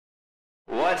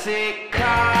What's it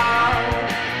called?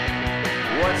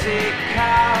 What's it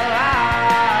called?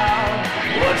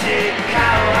 What's it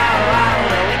called?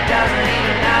 No, he doesn't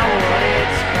even know what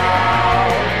it's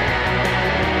called.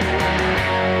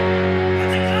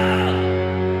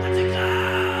 What's it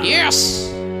called?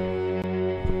 Yes!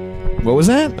 What was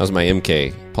that? That was my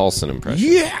MK Paulson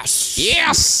impression. Yes!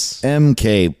 Yes!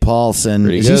 MK Paulson.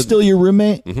 Pretty Is he good. still your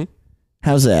roommate? Mm-hmm.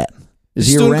 How's that? Is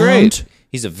He's he doing around? great.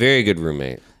 He's a very good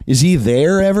roommate. Is he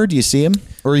there ever? Do you see him?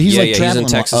 Or he's yeah, like he's traveling in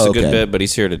Texas Oh, a good okay. bit, but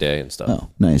he's here today and stuff. Oh,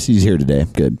 nice. He's here today.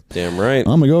 Good. Damn right. I'm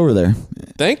going to go over there.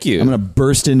 Thank you. I'm going to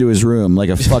burst into his room like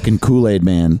a fucking Kool-Aid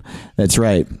man. That's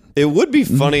right. It would be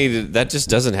funny that just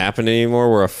doesn't happen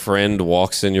anymore where a friend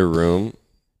walks in your room.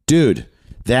 Dude,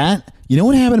 that, you know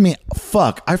what happened to me?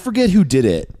 Fuck, I forget who did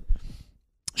it.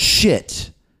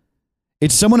 Shit.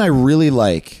 It's someone I really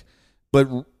like, but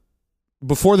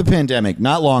before the pandemic,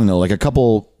 not long though, like a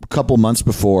couple months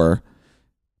before,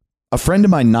 a friend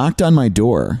of mine knocked on my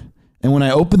door, and when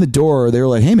I opened the door, they were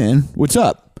like, "Hey man, what's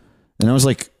up?" And I was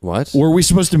like, What? Were we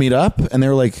supposed to meet up? And they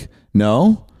were like,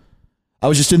 "No." I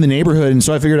was just in the neighborhood, and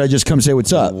so I figured I'd just come say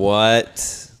what's up.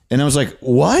 What? And I was like,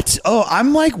 "What? Oh,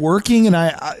 I'm like working, and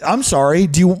I'm sorry.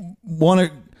 Do you want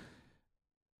to?"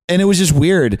 And it was just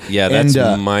weird. Yeah, that's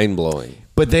and, mind-blowing.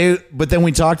 But then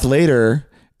we talked later,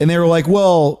 and they were like,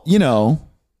 "Well, you know,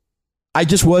 I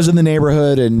just was in the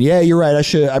neighborhood, and yeah, you're right.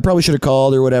 I probably should have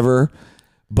called or whatever.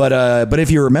 But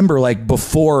if you remember, like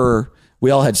before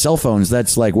we all had cell phones,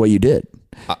 that's like what you did.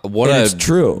 It's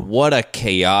true. What a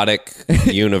chaotic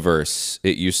universe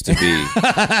it used to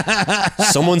be.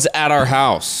 Someone's at our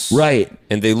house, Right?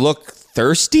 and they look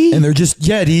thirsty, And they're just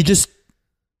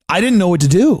I didn't know what to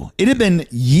do. It had been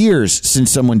years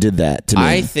since someone did that to me.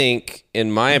 I think,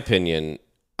 in my opinion,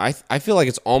 I feel like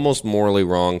it's almost morally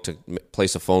wrong to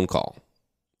place a phone call.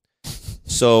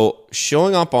 So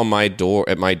showing up on my door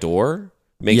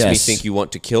makes me Yes. think you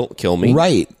want to kill me,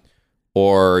 Right?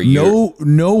 Or No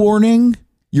warning.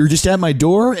 You're just at my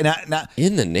door, and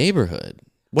in the neighborhood.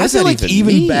 What I does feel that like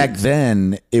even mean? back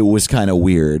then it was kind of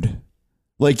weird.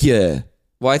 Like, yeah.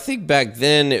 Well, I think back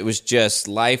then it was just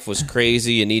life was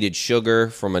crazy. You needed sugar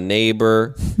from a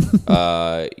neighbor.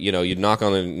 You'd knock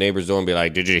on the neighbor's door and be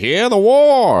like, "Did you hear the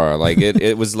war?" Like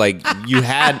it was like you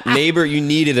had neighbor. You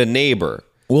needed a neighbor.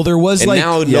 Well, there was And like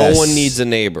now yes. no one needs a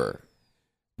neighbor.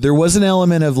 There was an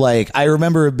element of like, I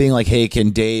remember it being like, "Hey, can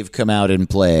Dave come out and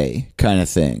play?" kind of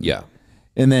thing. Yeah.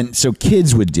 And then so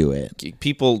kids would do it.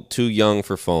 People too young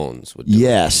for phones would do it.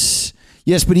 Yes.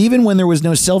 Yes, but even when there was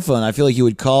no cell phone, I feel like you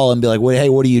would call and be like, "Wait, hey,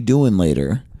 what are you doing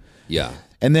later?" Yeah.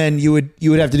 And then you would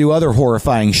have to do other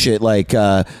horrifying shit like,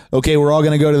 "Okay, we're all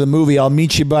going to go to the movie. I'll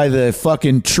meet you by the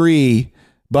fucking tree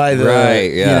by the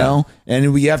Right, yeah. you know,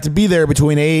 and we have to be there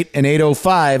between 8 and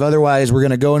 8:05, otherwise we're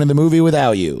going to go into the movie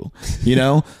without you." You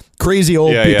know? Crazy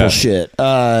old Yeah, people yeah. shit.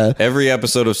 Every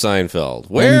episode of Seinfeld.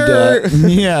 Where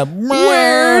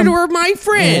Where were my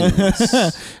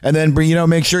friends? and then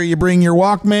make sure you bring your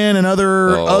Walkman and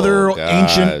other God.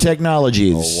 ancient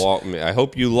technologies. I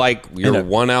hope you like your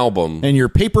one album. And your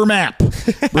paper map.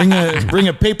 Bring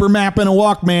a paper map and a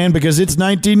Walkman because it's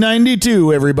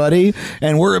 1992, everybody,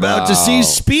 and we're about to see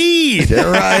Speed.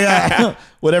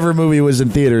 Whatever movie was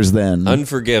in theaters then.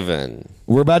 Unforgiven.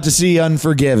 We're about to see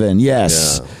Unforgiven.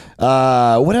 Yes.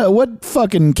 What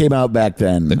fucking came out back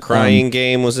then? The Crying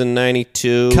Game was in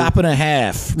 92. Cop and a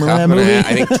Half. Remember Cop that and a movie? Half.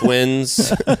 I think Twins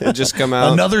had just come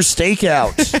out. Another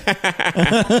Stakeout.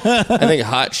 I think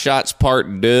Hot Shots Part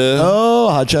 2. Oh,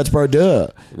 Hot Shots Part 2.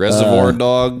 Reservoir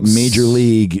Dogs. Major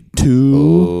League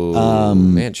 2. Oh,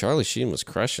 man, Charlie Sheen was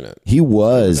crushing it. He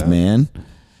was, man.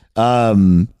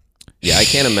 Yeah, I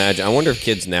can't imagine. I wonder if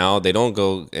kids now, they don't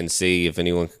go and see if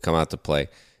anyone can come out to play.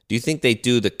 Do you think they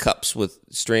do the cups with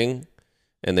string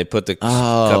and they put the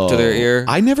cup to their ear?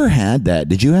 I never had that.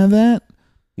 Did you have that?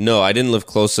 No, I didn't live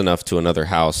close enough to another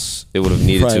house. It would have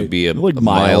needed to Right. be a Like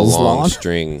mile-long long.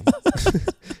 string.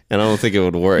 And I don't think it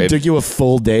would work. It took you a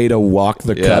full day to walk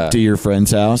the Yeah. cup to your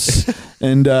friend's house,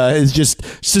 and it's just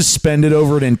suspended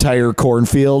over an entire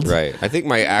cornfield. Right. I think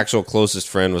my actual closest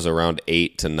friend was around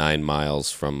 8 to 9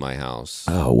 miles from my house.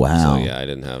 Oh wow. So yeah, I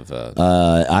didn't have.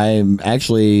 I'm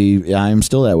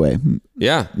still that way.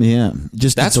 Yeah. Yeah,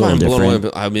 just That's it's a why I'm little blown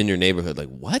different. away. I'm in your neighborhood. Like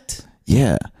what?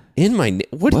 Yeah. In my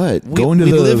what? Going to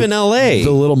we the live in L.A.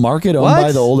 the little market owned What?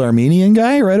 by the old Armenian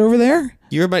guy right over there.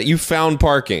 You found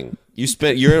parking. I'm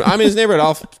in his neighborhood.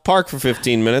 I'll park for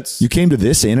 15 minutes. You came to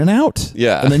this In and Out,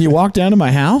 Yeah. and then you walked down to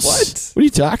my house. What? are you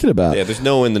talking about? Yeah, there's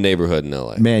no one in the neighborhood in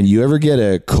L.A. Man, you ever get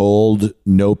a cold,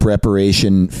 no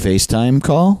preparation FaceTime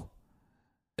call?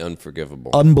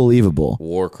 Unforgivable. Unbelievable.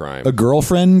 War crime. A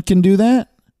girlfriend can do that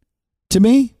to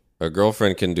me? A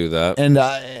girlfriend can do that. And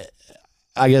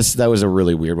I guess that was a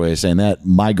really weird way of saying that.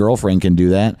 My girlfriend can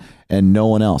do that, and no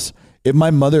one else. If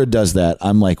my mother does that,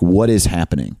 I'm like, what is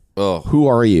happening? Oh, Who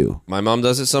are you? my mom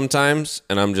does it sometimes,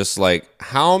 and I'm just like,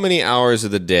 how many hours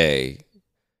of the day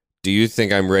do you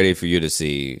think I'm ready for you to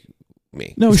see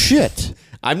me? No shit.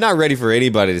 I'm not ready for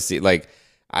anybody to see. Like,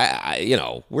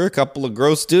 we're a couple of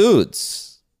gross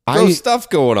dudes. Gross stuff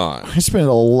going on. I spend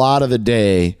a lot of the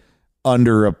day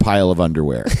under a pile of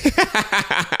underwear.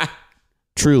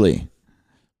 Truly.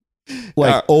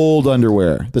 Like old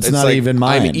underwear. That's It's not like, even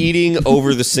mine. I'm eating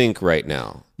over the sink right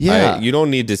now. Yeah. You don't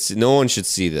need to see, no one should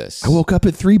see this. I woke up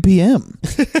at 3 p.m.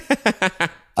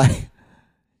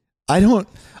 I don't.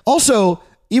 Also,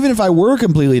 even if I were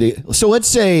completely. So let's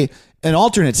say an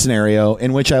alternate scenario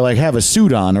in which I like have a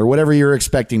suit on or whatever you're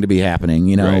expecting to be happening,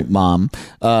 you know, Right. Mom.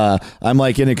 I'm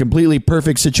like in a completely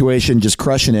perfect situation, just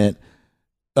crushing it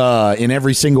in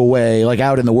every single way, like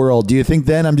out in the world. Do you think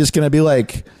then I'm just going to be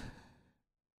like,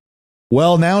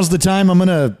 well, now's the time I'm going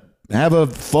to have a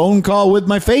phone call with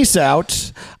my face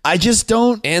out? I just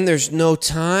don't. And there's no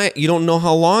time. You don't know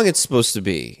how long it's supposed to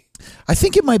be. I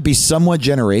think it might be somewhat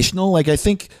generational. Like, I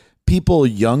think people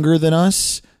younger than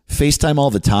us FaceTime all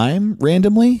the time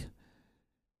randomly.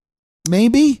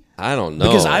 Maybe. I don't know.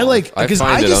 Because I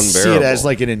find it just see it unbearable. as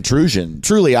like an intrusion.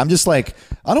 Truly, I'm just like,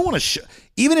 I don't want to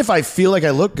even if I feel like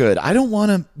I look good, I don't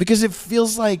want to, because it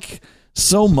feels like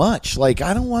so much. Like,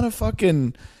 I don't want to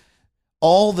fucking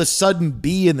all of a sudden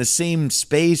be in the same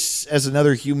space as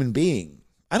another human being.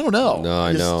 I don't know. No,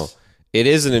 I know. It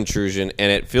is an intrusion,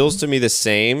 and it feels to me the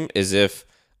same as if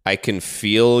I can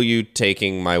feel you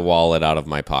taking my wallet out of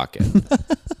my pocket.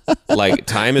 Like,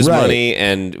 time is Right. money,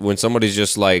 and when somebody's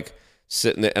just like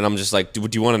sitting there, and I'm just like, do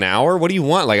you want an hour? What do you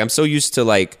want? Like, I'm so used to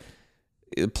like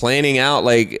planning out,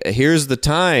 like, here's the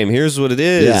time, here's what it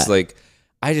is. Yeah. Like,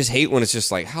 I just hate when it's just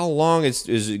like, how long is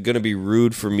it going to be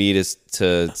rude for me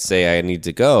to say I need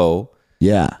to go?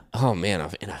 Yeah. Oh man,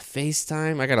 in a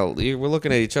FaceTime, we're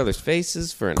looking at each other's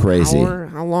faces for an Crazy. hour.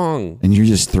 How long? And you're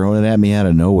just throwing it at me out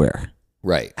of nowhere.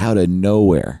 Right. Out of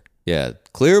nowhere. Yeah.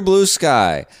 Clear blue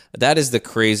sky. That is the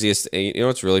craziest. You know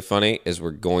what's really funny is we're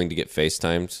going to get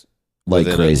FaceTimes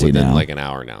Like crazy within now. like an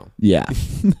hour now. Yeah.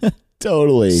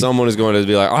 Totally. Someone is going to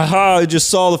be like, aha, I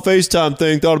just saw the FaceTime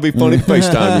thing. Thought it'd be funny to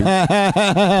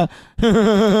FaceTime you.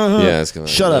 Yeah, it's going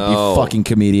to Shut up, you fucking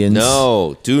comedians.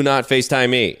 No, do not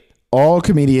FaceTime me. All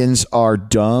comedians are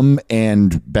dumb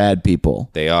and bad people.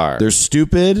 They are. They're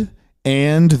stupid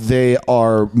and they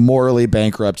are morally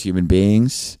bankrupt human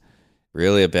beings,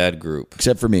 really a bad group.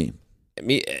 except for me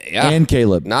Me, yeah. and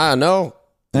Caleb. No.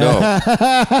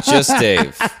 Just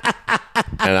Dave.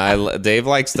 And Dave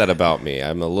likes that about me.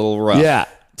 I'm a little rough. Yeah,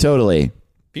 totally.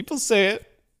 People say it.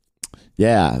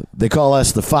 Yeah, they call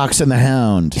us the Fox and the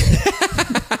Hound.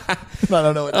 I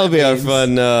don't know what That'll that be our means.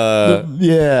 fun,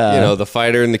 Yeah. the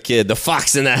fighter and the kid, the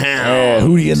fox and the hound.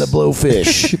 Hootie and the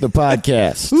Blowfish, the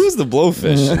podcast. Who's the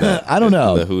blowfish? I don't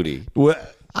know. The Hootie.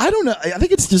 I don't know. I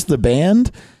think it's just the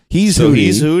band. He's So Hootie.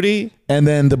 he's Hootie? And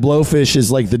then the Blowfish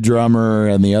is like the drummer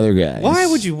and the other guys. Why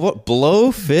would you,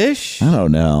 blowfish? I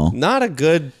don't know. Not a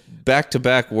good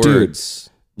back-to-back words.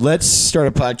 Let's start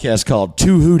a podcast called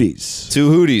Two Hooties. Two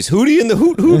Hooties. Hootie and the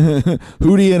Hoot Hoot.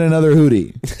 Hootie and another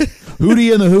Hootie.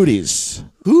 Hootie and the Hooties.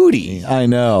 Hootie. I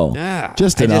know. Yeah.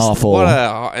 Just an awful.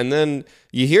 And then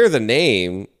you hear the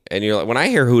name, and you're like, when I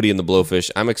hear Hootie and the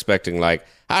Blowfish, I'm expecting like,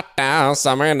 hot down,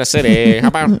 summer in the city. How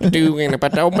about doing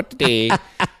a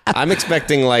I'm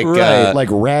expecting like, Right, like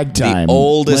ragtime. the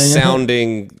oldest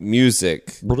sounding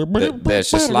music. That's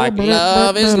just like,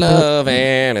 love is love,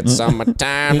 and it's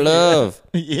summertime love.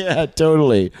 Yeah,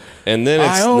 totally. And then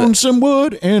it's I own some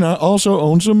wood and I also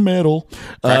own some metal.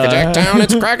 Crackerjack Town,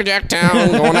 it's Crackerjack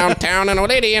Town, going downtown in a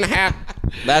lady in a hat.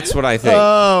 That's what I think.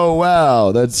 Oh,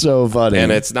 wow. That's so funny.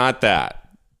 And it's not that.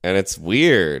 And it's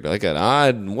weird. Like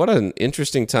what an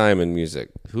interesting time in music.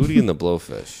 Hootie and the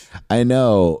Blowfish. I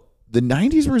know. The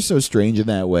 90s were so strange in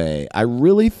that way. I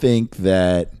really think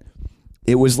that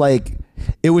it was like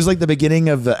the beginning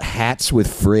of the hats with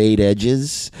frayed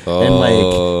edges and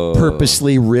like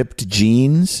purposely ripped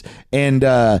jeans. And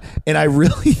I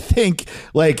really think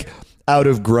like out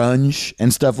of grunge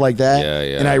and stuff like that.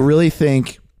 Yeah. And I really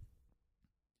think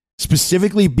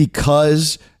specifically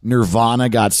because Nirvana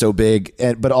got so big,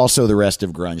 but also the rest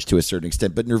of grunge to a certain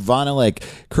extent. But Nirvana, like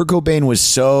Kurt Cobain was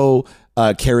so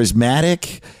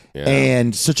charismatic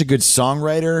and such a good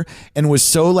songwriter and was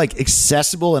so like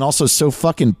accessible and also so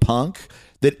fucking punk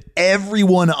that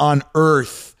everyone on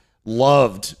earth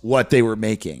loved what they were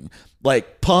making.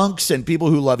 like punks and people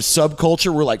who love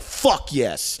subculture were like, fuck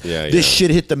yes. Yeah, this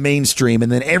shit hit the mainstream.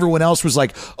 And then everyone else was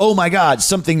like, oh my God,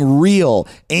 something real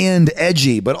and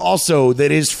edgy, but also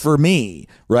that is for me.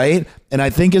 Right. And I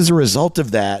think as a result of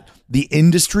that, the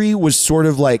industry was sort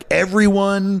of like,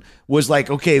 everyone was like,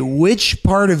 okay, which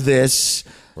part of this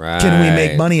can we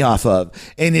make money off of?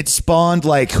 And it spawned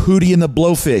like Hootie and the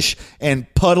Blowfish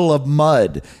and Puddle of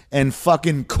Mud and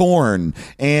fucking Corn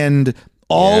and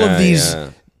all of these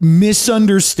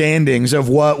misunderstandings of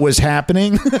what was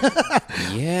happening.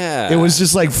 Yeah. It was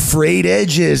just like frayed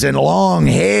edges and long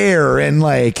hair and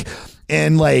like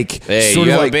hey, sort you of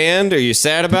have like a band? Are you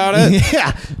sad about it?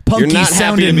 yeah, punky You're not happy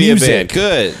sounding to be music. a band.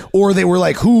 Good. Or they were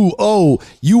like,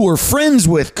 you were friends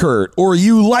with Kurt, or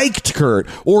you liked Kurt,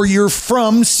 or you're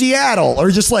from Seattle, or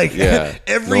just like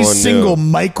every no one single knew.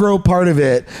 micro part of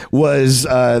it was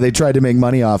they tried to make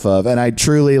money off of. And I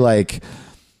truly like,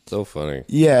 So funny.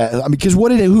 yeah, I mean, because what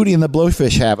did Hootie and the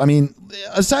Blowfish have? I mean,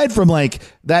 aside from like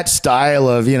that style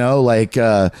of, you know, like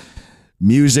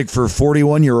music for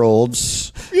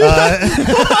 41-year-olds.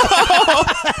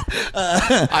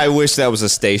 I wish that was a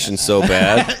station so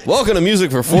bad. Welcome to music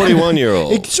for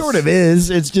 41-year-olds. It sort of is.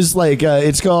 It's just like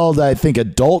it's called, I think,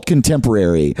 adult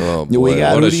contemporary. Oh, boy, we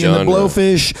got what a Hootie and the genre.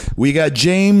 Blowfish. We got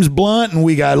James Blunt, and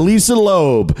we got Lisa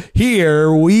Loeb.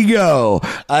 Here we go.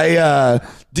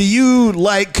 Do you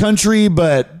like country,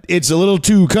 but it's a little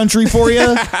too country for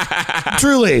you?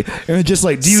 Truly, and it's just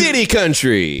like, City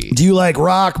country. do you like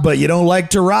rock, but you don't like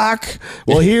to rock?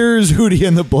 Well, here's Hootie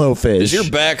and the Blowfish. Does your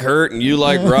back hurt and you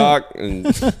like rock? And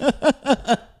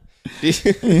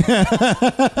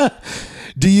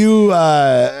Do you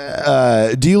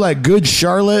like Good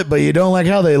Charlotte, but you don't like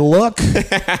how they look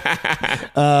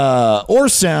or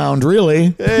sound?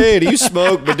 Really? hey, do you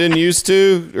smoke but didn't used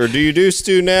to? Or do you used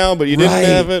to now but you didn't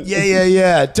have it?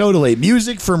 Yeah, totally.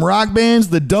 Music from rock bands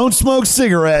that don't smoke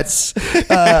cigarettes.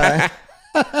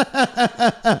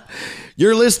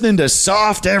 You're listening to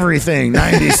Soft Everything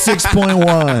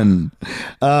 96.1.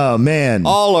 Oh, man.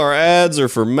 All our ads are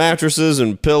for mattresses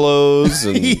and pillows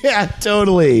and Yeah,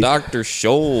 totally. Dr.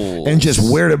 Scholl. And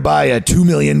just where to buy a $2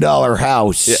 million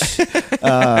house.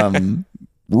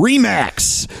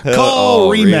 Remax. Call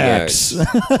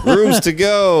Remax. Rooms to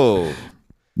go.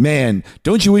 Man,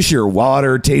 don't you wish your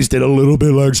water tasted a little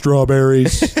bit like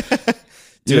strawberries?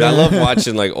 Dude, I love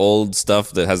watching like old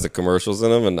stuff that has the commercials in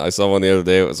them. And I saw one the other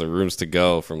day. It was a Rooms to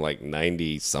Go from like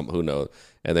 90 something, who knows?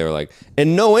 And they were like,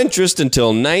 and no interest until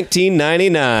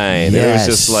 1999. It Yes.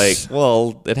 was just like,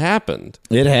 well, it happened.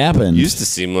 It happened. Used to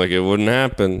seem like it wouldn't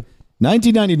happen.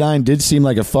 1999 did seem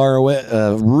like a far away,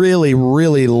 really,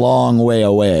 really long way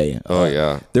away. Oh,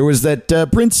 yeah. There was that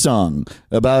Prince song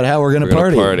about how we're going to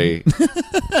We're party. gonna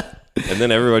party. And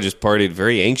then everybody just partied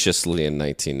very anxiously in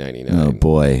 1999. Oh,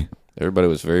 boy. Everybody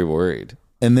was very worried.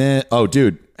 And then, oh,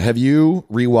 dude, have you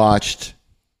rewatched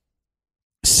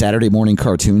Saturday morning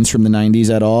cartoons from the 90s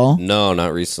at all? No,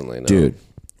 not recently. No. Dude,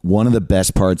 one of the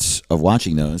best parts of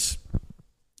watching those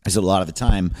is a lot of the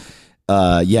time,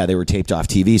 they were taped off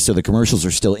TV, so the commercials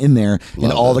are still in there,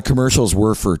 and all the commercials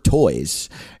were for toys.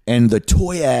 And the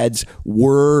toy ads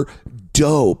were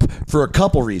dope for a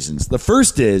couple reasons. The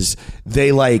first is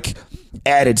they like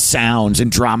added sounds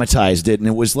and dramatized it, and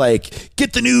it was like,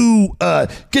 get the new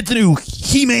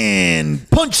He-Man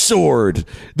punch sword.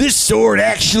 This sword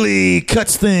actually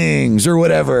cuts things or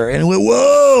whatever. And it went,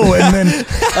 whoa, and then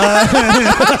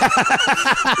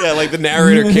Yeah, like the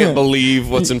narrator can't believe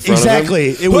what's in front exactly.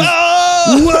 of him. It was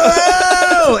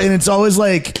whoa, and it's always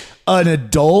like an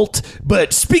adult,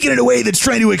 but speaking in a way that's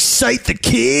trying to excite the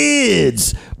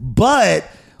kids. But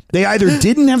they either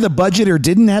didn't have the budget or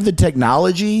didn't have the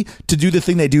technology to do the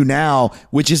thing they do now,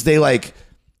 which is they like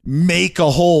make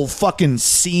a whole fucking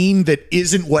scene that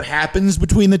isn't what happens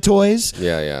between the toys.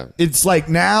 Yeah. It's like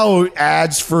now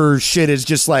ads for shit is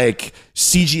just like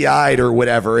CGI'd or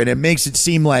whatever, and it makes it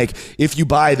seem like if you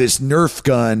buy this Nerf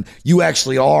gun, you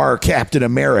actually are Captain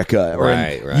America, or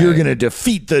Right. you're gonna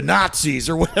defeat the Nazis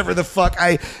or whatever the fuck.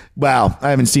 I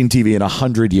haven't seen TV in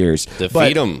 100 years.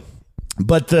 Defeat them.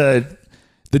 But the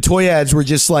toy ads were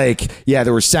just like,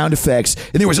 there were sound effects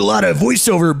and there was a lot of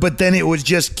voiceover, but then it was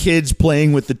just kids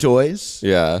playing with the toys.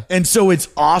 Yeah. And so it's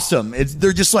awesome.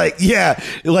 They're just like,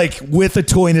 like with a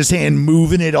toy in his hand,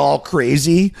 moving it all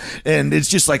crazy. And it's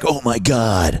just like, oh my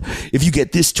God, if you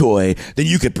get this toy, then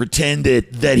you could pretend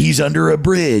that he's under a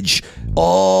bridge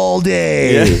all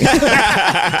day.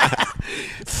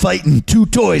 Fighting two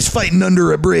toys, fighting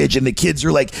under a bridge. And the kids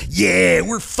are like, yeah,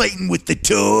 we're fighting with the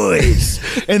toys.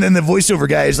 And then the voiceover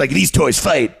guy is like, these toys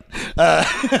fight.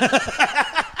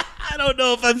 And don't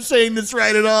know if I'm saying this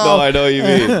right at all. No, I know what you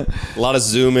mean. A lot of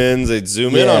zoom ins. They'd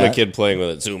zoom in on a kid playing with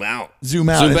it. Zoom out. Zoom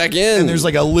out. Zoom back in. And there's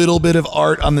like a little bit of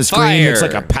art on the screen. It's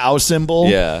like a POW symbol.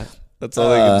 Yeah. That's all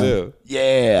they can do.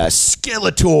 Yeah,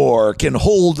 Skeletor can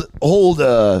hold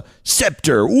a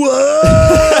scepter. Whoa!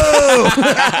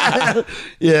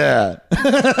 Yeah.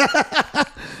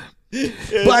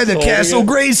 By the Castle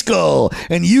Grayskull,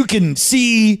 and you can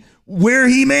see where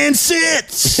He-Man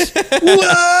sits.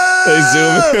 Whoa! They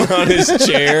zoom in on his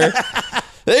chair.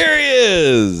 There he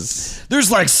is. There's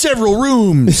like several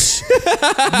rooms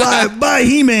by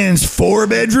He-Man's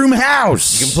 4-bedroom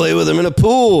house. You can play with him in a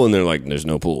pool, and they're like, "There's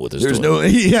no pool with this. There's toy.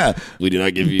 yeah. We do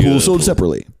not give you Pool a sold pool."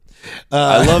 separately.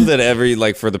 I love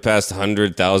that for the past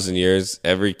 100,000 years,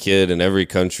 every kid in every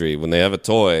country, when they have a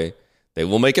toy, they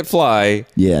will make it fly.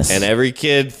 Yes. And every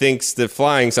kid thinks that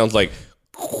flying sounds like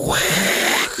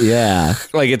Yeah.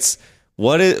 it's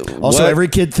Also, every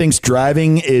kid thinks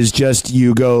driving is just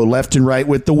you go left and right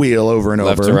with the wheel over and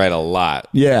left over. to right a lot.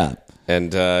 Yeah.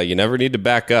 And you never need to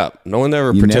back up. No one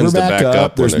ever You pretends never to back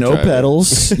up. There's when they're no driving.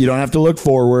 pedals. You don't have to look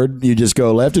forward. You just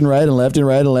go left and right and left and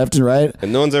right and left and right.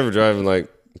 And no one's ever driving like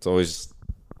it's always.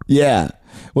 Yeah.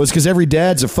 Well, it's because every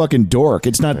dad's a fucking dork.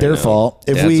 It's not their fault.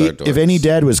 Dads are dorks. If any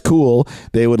dad was cool,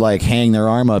 they would like hang their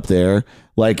arm up there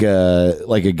like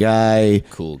a guy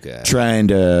Cool guy. trying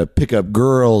to pick up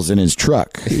girls in his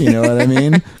truck. You know what I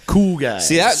mean? Cool guy.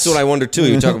 See, that's what I wonder too.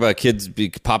 You talk about kids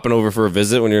popping over for a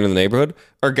visit when you're in the neighborhood.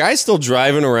 Are guys still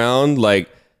driving around like,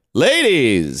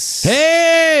 ladies?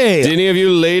 Hey, Did any of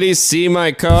you ladies see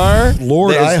my car?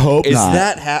 Lord, I hope is not.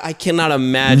 that I cannot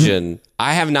imagine.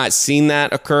 I have not seen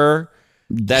that occur.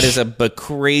 That is a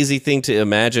crazy thing to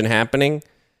imagine happening.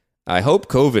 I hope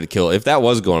COVID killed. If that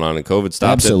was going on and COVID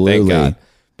stopped Absolutely. it, thank God.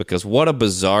 Because what a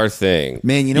bizarre thing.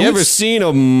 Man, you know you ever what's- seen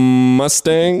a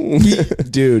Mustang?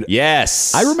 dude?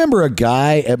 Yes. I remember a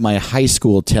guy at my high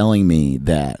school telling me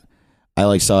that I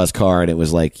like saw his car and it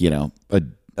was like, you know,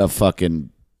 a fucking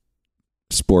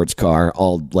sports car,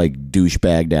 all like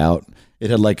douchebagged out. It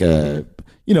had like a,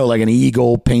 you know, like an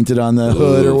eagle painted on the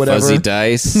hood or whatever. Fuzzy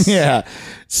dice. Yeah,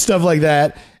 stuff like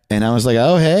that. And I was like,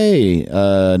 oh, hey,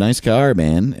 nice car,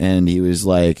 man. And he was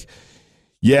like,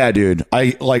 yeah, dude,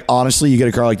 I like, honestly, you get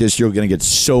a car like this, you're going to get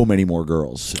so many more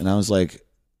girls. And I was like,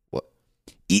 What?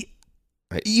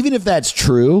 Even if that's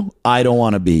true, I don't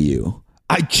want to be you.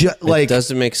 I just like, It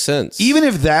doesn't make sense. even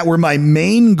if that were my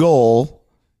main goal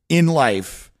in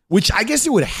life, which I guess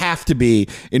it would have to be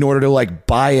in order to like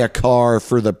buy a car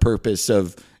for the purpose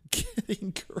of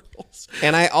getting girls.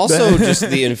 And I also just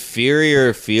the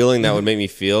inferior feeling that would make me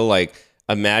feel like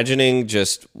imagining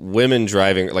just women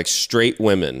driving, like straight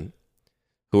women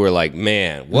who are like,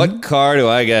 man, what car do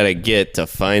I got to get to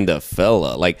find a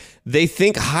fella? Like they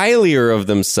think highlier of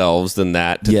themselves than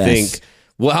that to Yes. think,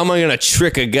 well, how am I going to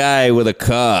trick a guy with a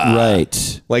car?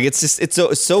 Right. Like it's just it's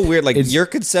so weird. Like your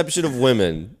conception of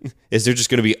women is they're just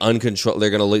going to be uncontrolled. They're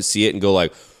going to see it and go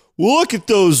like, look at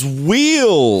those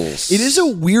wheels. It is a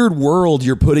weird world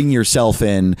you're putting yourself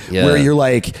in Yeah. where you're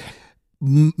like,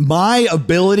 my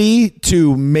ability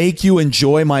to make you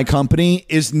enjoy my company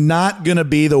is not going to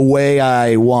be the way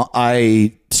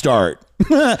I start.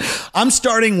 I'm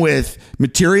starting with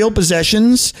material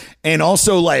possessions and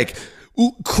also like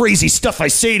crazy stuff I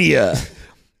say to you.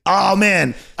 Oh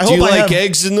man, I Do hope you I like have,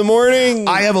 eggs in the morning?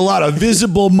 I have a lot of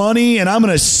visible money and I'm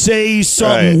going to say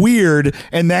something Right. weird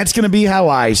and that's going to be how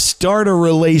I start a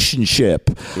relationship.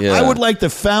 Yeah. I would like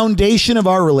the foundation of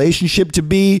our relationship to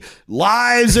be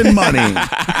lies and money.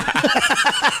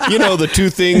 You know, the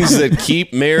two things that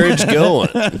keep marriage going.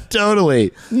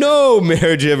 Totally. No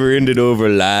marriage ever ended over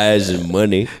lies and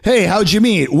money. Hey, how'd you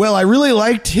meet? Well, I really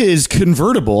liked his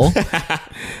convertible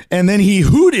and then he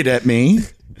hooted at me.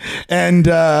 And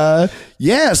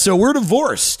yeah, so we're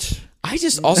divorced. I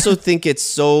just also think it's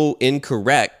so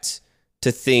incorrect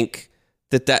to think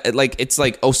that like it's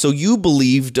like, oh, so you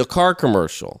believed a car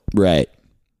commercial. Right.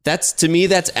 That's to me,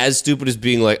 that's as stupid as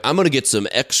being like, I'm gonna get some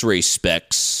X-ray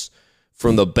specs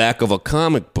from the back of a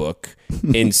comic book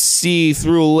and see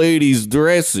through ladies'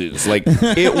 dresses. Like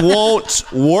it won't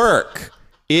work.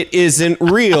 It isn't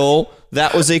real.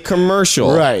 That was a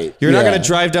commercial. Right, You're not yeah. going to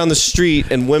drive down the street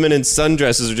and women in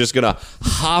sundresses are just going to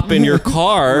hop in your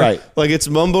car Right. like it's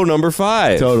Mumbo number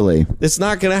 5. Totally. It's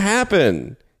not going to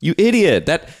happen. You idiot.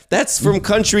 That's from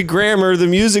Country Grammar, the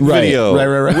music Right, video.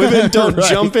 right. Women don't Right.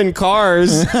 jump in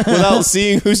cars without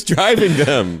seeing who's driving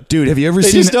them. Dude, have you ever They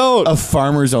seen just don't. a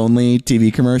Farmers Only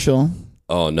TV commercial?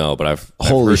 Oh, no, but I've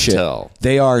Holy heard shit. tell.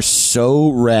 They are so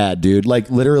rad, dude. Like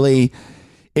literally,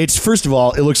 it's first of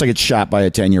all, it looks like it's shot by a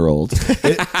 10-year-old.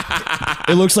 It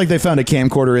It looks like they found a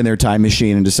camcorder in their time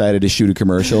machine and decided to shoot a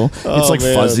commercial. It's like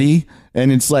man. fuzzy. And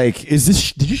it's like,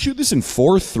 did you shoot this in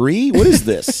 4:3? What is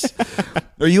this?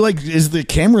 Are you like, is the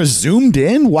camera zoomed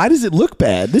in? Why does it look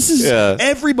bad? This is,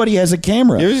 everybody has a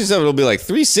camera. You ever see something, it'll be like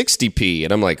 360p,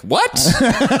 and I'm like, what?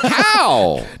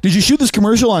 How? Did you shoot this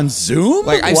commercial on Zoom?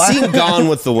 Like, I've Why? seen Gone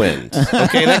with the Wind.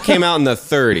 Okay, that came out in the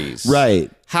 30s.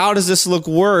 Right. How does this look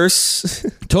worse?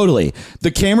 Totally.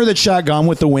 The camera that shot Gone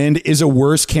with the Wind is a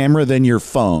worse camera than your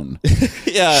phone.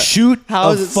 Yeah. Shoot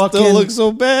How a does it fucking still look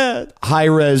so bad?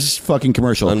 high-res fucking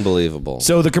commercial. Unbelievable.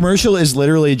 So the commercial is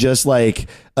literally just like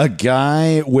a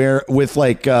guy with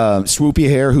like swoopy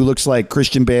hair who looks like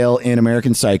Christian Bale in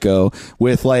American Psycho,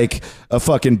 with like a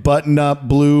fucking button-up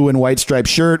blue and white striped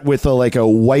shirt with a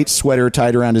white sweater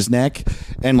tied around his neck,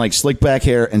 and like slick back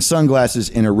hair and sunglasses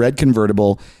in a red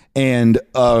convertible, and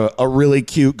a really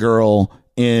cute girl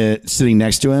sitting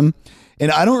next to him. And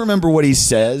I don't remember what he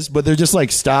says, but they're just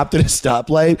like stopped at a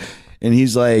stoplight. And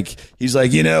he's like,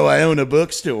 I own a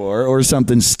bookstore or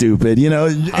something stupid,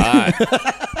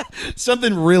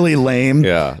 something really lame.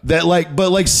 Yeah.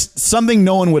 But something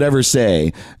no one would ever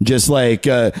say. Just like,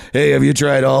 hey, have you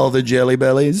tried all the Jelly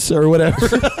Bellies or whatever?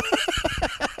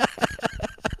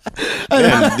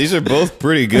 Man, these are both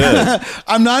pretty good.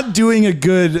 I'm not doing a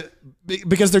good,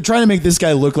 because they're trying to make this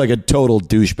guy look like a total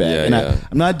douchebag. Yeah.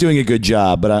 I'm not doing a good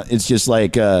job, but it's just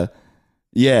like, disco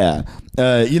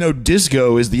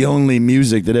is the only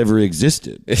music that ever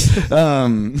existed.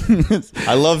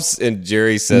 I love, and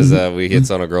Jerry says he hits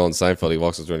on a girl in Seinfeld. He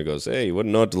walks up to her and he goes, hey, you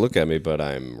wouldn't know what to look at me, but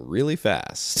I'm really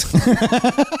fast.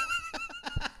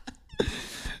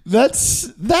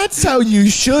 That's how you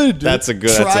should. That's a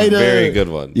very good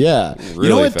one. Yeah. Really you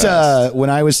know what? fast. When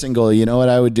I was single, you know what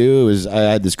I would do is I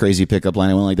had this crazy pickup line.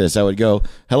 I went like this. I would go,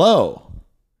 hello.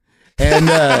 And,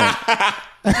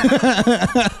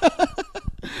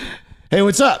 hey,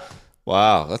 what's up?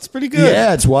 Wow, that's pretty good.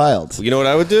 Yeah, it's wild. You know what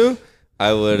I would do?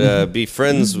 I would be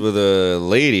friends with a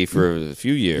lady for a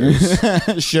few years.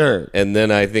 Sure. And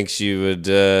then I think she would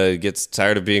get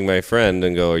tired of being my friend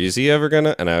and go, is he ever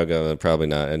gonna? And I would go, probably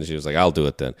not. And she was like, I'll do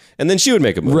it then. And then she would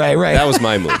make a move. Right. That was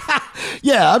my move.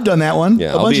 Yeah, I've done that one. Yeah,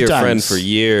 a I'll bunch be your of times. friend for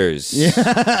years.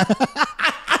 Yeah.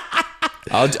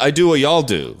 I do what y'all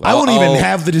do. I won't even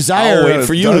have the desire I'll wait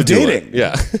for you of to do dating. it.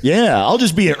 Yeah. Yeah, I'll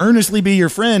just earnestly be your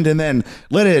friend and then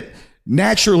let it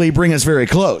naturally bring us very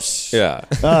close. Yeah.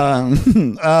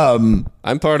 I'm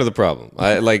part of the problem.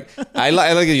 I like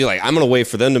it. You're like, I'm going to wait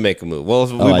for them to make a move. Well,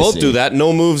 if we both do that,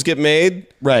 no moves get made.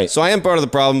 Right. So I am part of the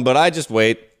problem, but I just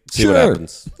wait, see Sure. what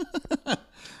happens.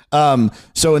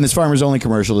 So in this Farmers Only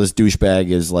commercial, this douchebag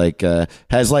is like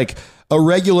has like a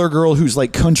regular girl who's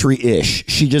like country-ish.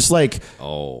 She just like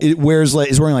is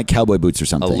wearing like cowboy boots or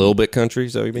something. A little bit country,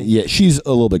 is that what you mean? Yeah, she's a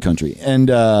little bit country and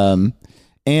a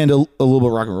little bit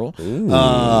rock and roll.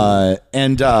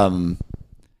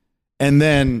 And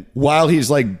then while he's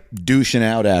like douching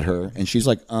out at her, and she's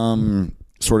like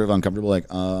sort of uncomfortable, like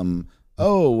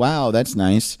oh wow, that's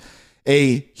nice.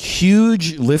 A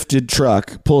huge lifted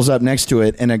truck pulls up next to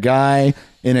it, and a guy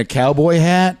in a cowboy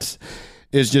hat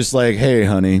is just like, hey,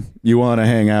 honey, you want to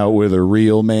hang out with a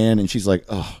real man? And she's like,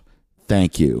 oh,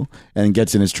 thank you. And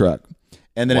gets in his truck.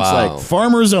 And then it's like,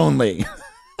 Farmers Only.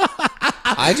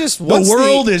 The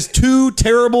world is two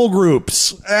terrible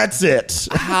groups. That's it.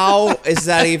 How is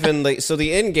that even like? So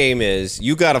the end game is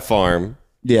you got a farm.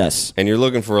 Yes. And you're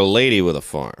looking for a lady with a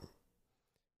farm.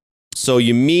 So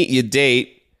you meet, you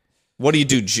date. What do? You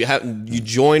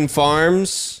join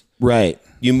farms? Right.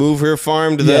 You move her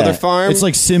farm to the other farm? It's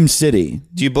like Sim City.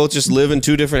 Do you both just live in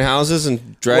two different houses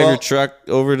and drive your truck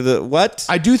over to the what?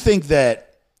 I do think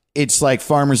that it's like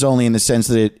Farmers Only in the sense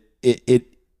that it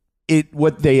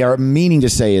what they are meaning to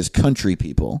say is country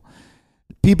people.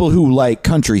 People who like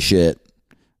country shit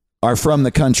are from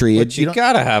the country. But you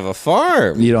gotta have a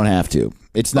farm. You don't have to.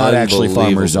 It's not actually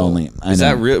Farmers Only. Is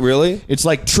that really? It's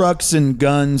like trucks and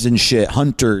guns and shit,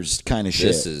 hunters kind of shit.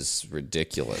 This is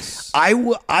ridiculous. I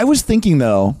was thinking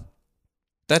though,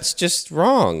 that's just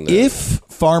wrong. Then. If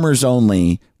Farmers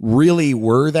Only really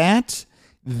were that,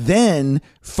 then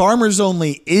Farmers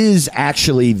Only is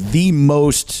actually the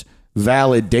most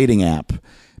valid dating app,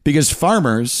 because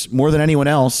farmers, more than anyone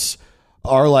else,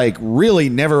 are like really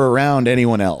never around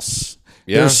anyone else.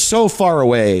 Yeah. They're so far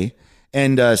away.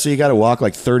 And so you got to walk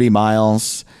like 30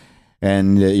 miles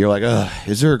and you're like,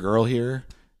 is there a girl here?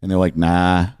 And they're like,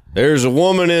 nah. There's a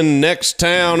woman in next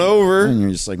town over. And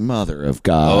you're just like, mother of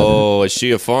God. Oh, is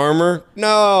she a farmer?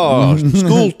 No,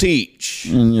 school teach.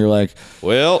 And you're like,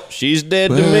 well, she's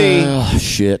dead to me.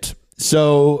 Shit.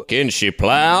 So. Can she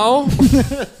plow?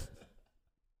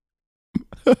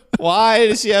 Why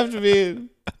does she have to be?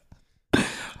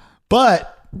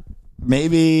 But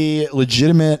maybe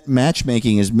legitimate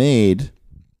matchmaking is made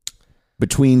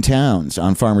between towns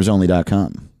on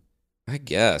farmersonly.com. I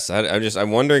guess.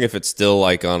 I'm wondering if it's still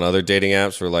like on other dating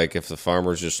apps where like if the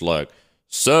farmer's just like,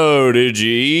 so did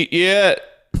you eat yet?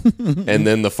 And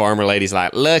then the farmer lady's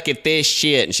like, look at this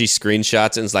shit. And she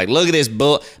screenshots it and it's like, look at this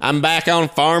bull. I'm back on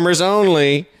Farmers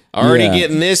Only. Already Yeah.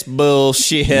 getting this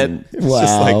bullshit. It's Wow,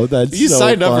 just like, that's you so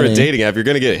signed up for funny. a dating app. You're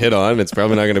going to get hit on. It's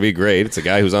probably not going to be great. It's a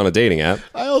guy who's on a dating app.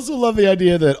 I also love the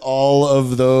idea that all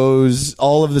of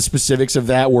the specifics of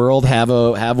that world have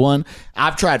one.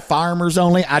 I've tried Farmers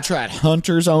Only. I tried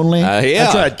Hunters Only. Yeah.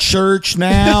 I tried Church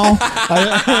now.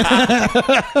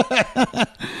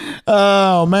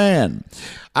 Oh man.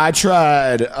 I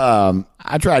tried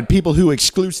people who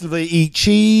exclusively eat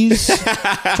cheese.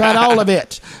 Tried all of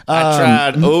it. I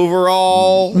tried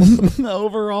overall.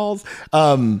 Overalls.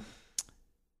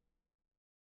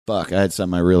 Fuck, I had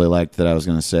something I really liked that I was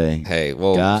going to say. Hey,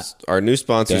 well, God our new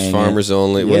sponsor's dang Farmers it.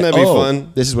 Only. Yeah. Wouldn't that be Oh,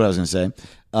 fun? This is what I was going to say.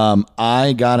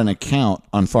 I got an account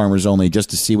on Farmers Only just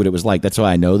to see what it was like. That's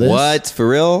why I know this. What? For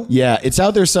real? Yeah, it's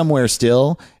out there somewhere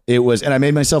still. It was, and I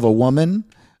made myself a woman.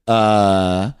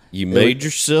 You made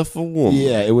yourself a woman.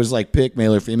 Yeah, it was like pick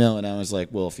male or female, and I was like,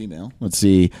 well, female. Let's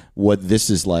see what this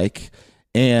is like.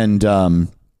 And I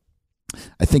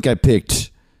think I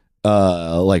picked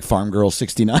like Farm Girl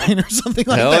 69 or something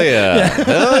like Hell that. yeah.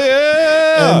 Hell yeah.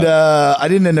 And I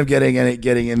didn't end up getting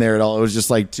in there at all. It was just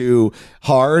like too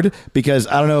hard because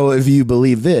I don't know if you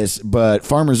believe this, but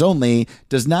Farmers Only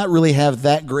does not really have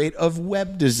that great of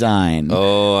web design.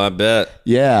 Oh, I bet.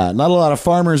 Yeah, not a lot of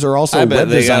farmers are also I bet web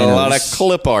they designers. got a lot of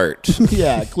clip art.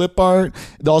 Yeah, clip art.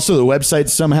 Also, the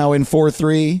website's somehow in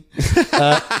 4.3.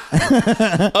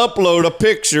 Upload a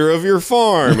picture of your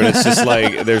farm. And it's just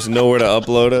like, there's nowhere to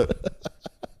upload it.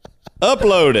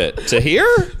 Upload it to here.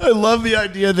 I love the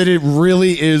idea that it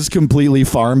really is completely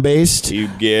farm based. You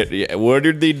get, what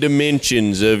are the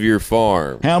dimensions of your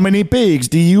farm? How many pigs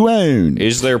do you own?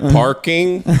 Is there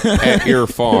parking at your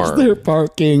farm? Is there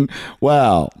parking?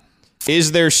 Wow.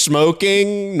 Is there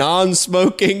smoking,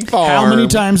 non-smoking farm? How many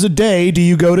times a day do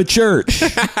you go to church?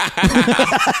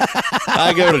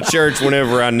 I go to church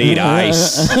whenever I need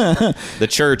ice. The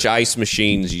church ice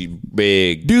machines, you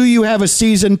big. Do you have a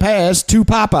season pass to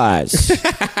Popeyes?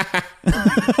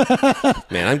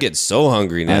 Man, I'm getting so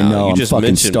hungry now. I know, You I'm just fucking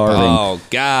mentioned, starving. Oh,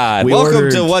 God. We Welcome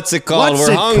ordered- to What's It Called? What's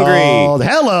We're it hungry. called?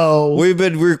 Hello. We've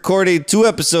been recording 2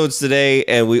 episodes today,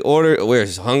 and we're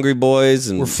hungry boys.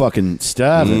 And We're fucking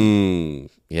starving.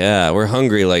 yeah, we're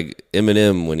hungry like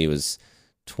Eminem when he was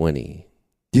 20. Do you think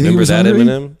he Remember was that hungry?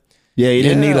 Eminem? Yeah, he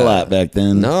didn't eat a Yeah. lot back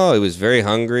then. No, he was very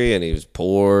hungry, and he was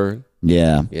poor.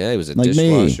 Yeah. Yeah, he was a Like me.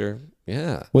 dishwasher.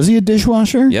 Yeah. Was he a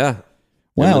dishwasher? Yeah.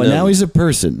 Wow, and Eminem. now he's a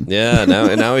person. Yeah,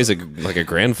 now he's like a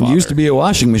grandfather. He used to be a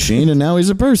washing machine, and now he's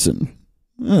a person.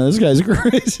 Oh, this guy's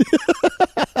crazy.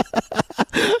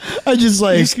 I just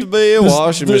like used to be a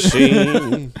washing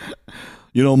machine.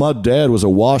 You know, my dad was a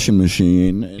washing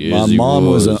machine. And Yes, my he mom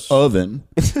was an was. oven.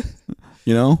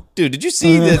 You know? Dude, did you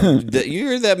see that? You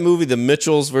heard that movie, The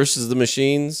Mitchells versus the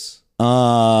Machines?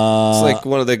 It's like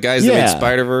one of the guys that yeah. made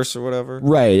Spider-Verse or whatever.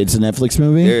 Right. It's a Netflix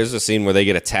movie. There's a scene where they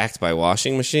get attacked by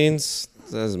washing machines.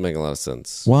 That doesn't make a lot of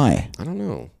sense. Why? I don't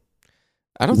know.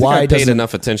 I don't Why think I paid doesn't-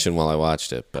 enough attention while I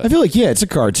watched it, I but feel like, yeah, it's a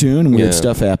cartoon and weird Yeah.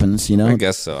 stuff happens, you know? I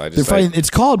guess so. I They're just fighting.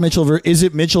 It's called Mitchell. Is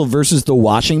it Mitchell versus the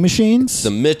washing machines? the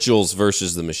Mitchells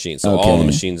versus the Machines. So all Okay. the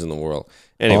machines in the world.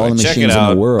 Anyway, the check it machines in out.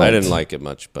 the world. I didn't like it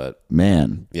much, but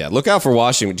Man, yeah, look out for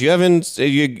washing. Do you have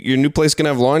your new place gonna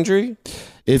have laundry?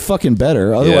 it fucking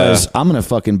better. Otherwise, I'm going to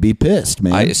fucking be pissed,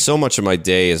 man. So much of my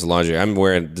day is laundry. I'm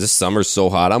wearing, this summer's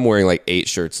so hot. I'm wearing like 8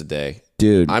 shirts a day.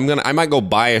 Dude, I might go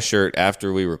buy a shirt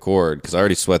after we record because I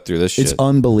already sweat through this shit. it's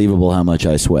unbelievable how much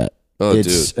I sweat. Oh,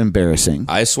 It's embarrassing.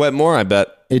 I sweat more, I bet.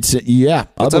 It's, yeah.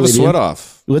 I'll Let's have a believe you. sweat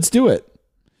off. Let's do it.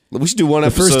 We should do one The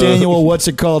episode. first annual What's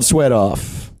It Called Sweat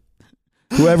Off.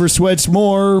 Whoever sweats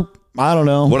more, I don't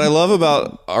know. What I love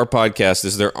about our podcast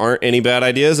is there aren't any bad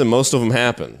ideas and most of them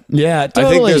happen. Yeah, totally.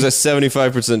 I think there's a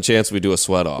 75% chance we do a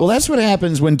sweat off. Well, that's what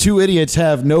happens when 2 idiots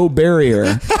have no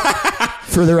barrier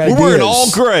for their ideas. We're wearing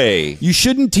all gray. You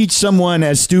shouldn't teach someone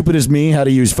as stupid as me how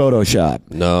to use Photoshop.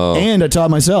 No. And I taught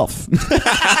myself.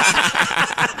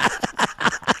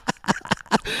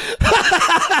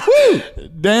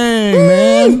 Dang,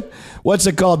 man. What's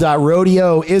it called?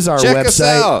 .rodeo is our Check website. us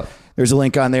out. There's a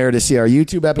link on there to see our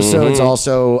YouTube episodes.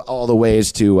 Also, all the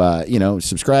ways to,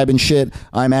 subscribe and shit.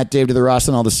 I'm at Dave to the Ross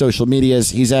on all the social medias.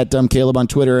 He's at Dumb Caleb on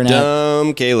Twitter and at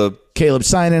Dumb Caleb. Caleb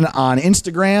Sinan on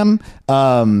Instagram.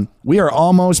 We are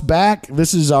almost back.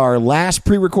 This is our last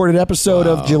pre-recorded episode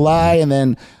of July, and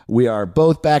then We are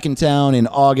both back in town in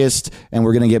August, and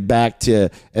we're going to get back to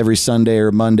every Sunday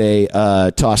or Monday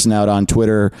tossing out on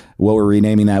Twitter what we're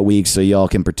renaming that week so y'all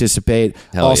can participate.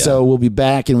 Hell also, yeah. we'll be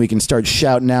back, and we can start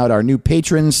shouting out our new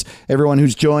patrons, everyone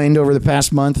who's joined over the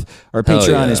past month. Our Hell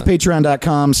Patreon yeah. is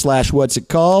patreon.com/what's it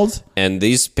called. And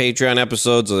these Patreon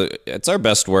episodes, it's our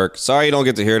best work. Sorry you don't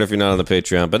get to hear it if you're not on the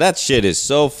Patreon, but that shit is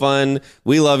so fun.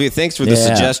 We love you. Thanks for the Yeah.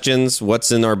 suggestions.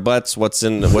 What's in our butts? What's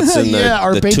in the Yeah,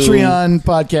 our the tomb? Patreon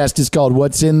podcast is called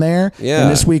What's in There. Yeah.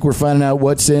 And this week we're finding out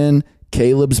what's in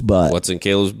Caleb's butt. What's in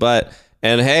Caleb's butt?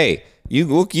 And hey,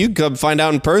 you come find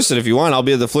out in person if you want. I'll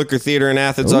be at the Flicker Theater in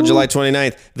Athens on July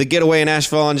 29th. The Getaway in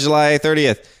Asheville on July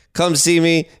 30th. Come see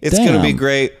me. It's going to be Damn.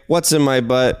 great. What's in my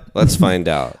butt? Let's find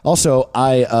out. Also,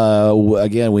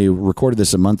 again, we recorded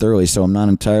this a month early, so I'm not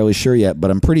entirely sure yet,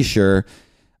 but I'm pretty sure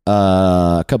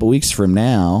a couple weeks from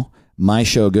now, my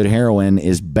show, Good Heroin,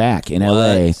 is back in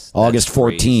LA, That's August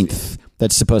 14th.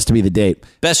 That's supposed to be the date.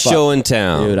 Best show in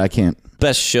town. Dude, I can't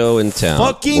Best show in town.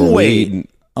 fucking Were wait. we-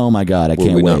 Oh my God, I Were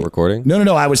can't we wait. not recording?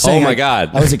 No, I was saying. Oh my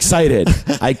God. I was excited.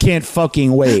 I can't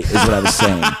fucking wait, is what I was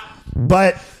saying.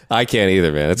 But I can't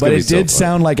either, man. It's But gonna be it did so fun.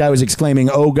 sound like I was exclaiming,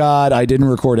 "Oh God, I didn't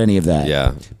record any of that."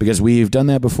 Yeah. because we've done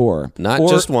that before. Not Or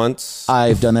just once.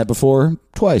 I've done that before,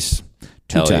 twice,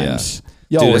 two Hell yeah. times.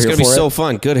 Y'all Dude, were it's here gonna be for so it.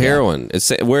 fun. Good heroin.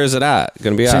 It's where is it at?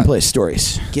 Gonna be Same at place,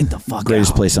 Stories. Get the fuck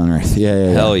Greatest out. place on earth. Yeah.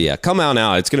 Hell yeah! Come out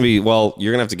now. It's gonna be You're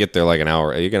gonna have to get there like an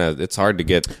hour. It's hard to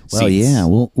get. Well, seats. yeah,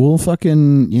 we'll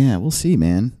fucking we'll see,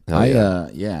 man. Hell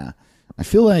yeah. I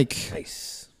feel like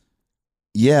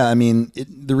yeah, I mean,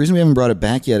 the reason we haven't brought it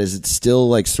back yet is it's still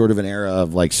like sort of an era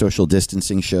of like social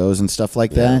distancing shows and stuff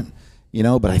like that,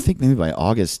 but I think maybe by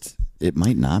August it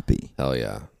might not be. Hell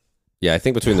yeah. Yeah, I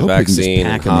think between I the hope we can just vaccine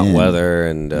and pack 'em hot in. weather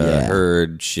and Yeah.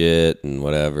 herd shit and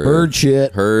whatever. Bird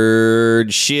shit.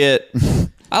 Herd shit.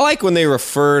 I like when they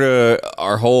refer to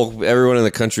everyone in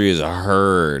the country as a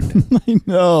herd. I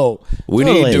know. We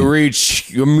Totally. need to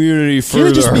reach immunity for Can't it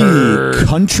the just herd. be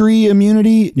country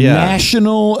immunity, Yeah.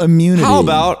 national immunity? How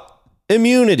about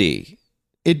immunity?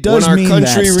 it? Does when our mean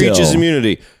country that reaches still.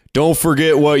 immunity, don't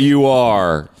forget what you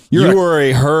are. You are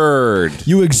a herd.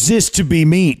 You exist to be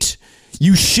meat.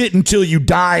 You shit until you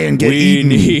die and get We eaten.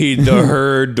 need the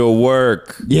herd to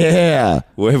work. Yeah.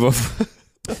 We have a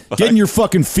Get in your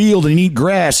fucking field and eat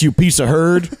grass, you piece of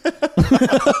herd.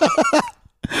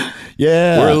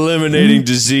 Yeah. We're eliminating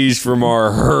disease from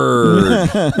our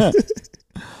herd.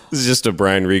 This is just a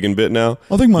Brian Regan bit now.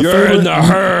 I think my You're favorite- in the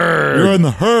herd. You're in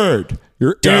the herd.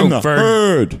 You're Don't in the forget-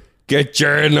 herd. Get you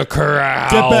in the corral.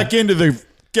 Get back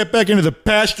into the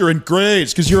pasture and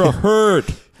graze because you're a herd.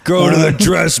 Go to the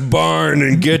dress barn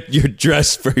and get your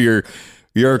dress for your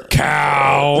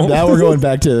cow. Now we're going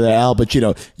back to the Al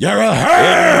Pacino. You're a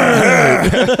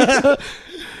herd.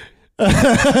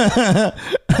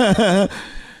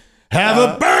 Have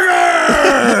a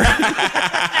burger.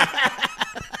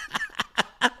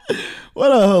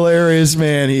 What a hilarious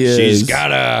man he is. She's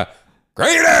got a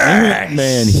great ass.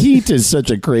 Man, Heat is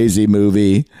such a crazy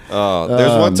movie. Oh,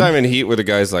 there's one time in Heat where the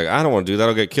guy's like, I don't want to do that.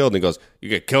 I'll get killed. And he goes, you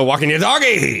get killed walking your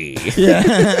doggy. Yeah.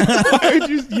 Why would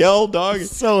you yell doggy?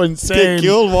 So insane. Get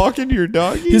killed walking your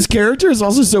doggy? His character is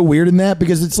also so weird in that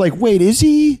because it's like, wait,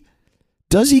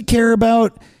 does he care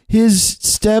about his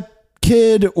step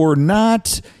kid or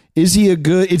not? Is he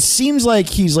it seems like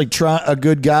he's like a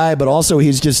good guy, but also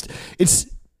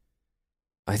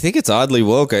I think it's oddly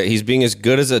woke. He's being as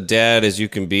good as a dad as you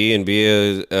can be and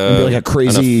be like a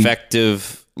crazy- an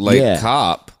effective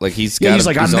cop. Like he's got. Yeah, he's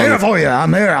like, I'm there for you.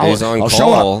 I'm there. He's on I'll show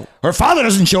call. up. Her father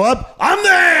doesn't show up. I'm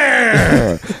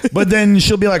there. But then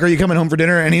she'll be like, are you coming home for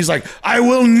dinner? And he's like, I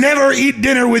will never eat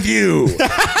dinner with you.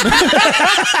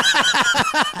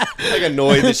 like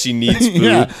annoyed that she needs food.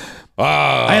 Yeah.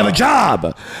 I have a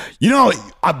job.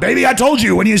 Baby, I told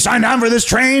you when you signed on for this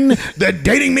train that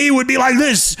dating me would be like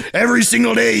this. Every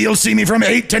single day you'll see me from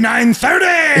 8 to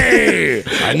 9:30.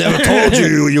 I never told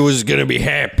you was gonna be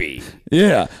happy.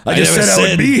 Yeah. I just never said I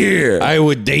would be here. I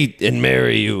would date and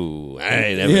marry you.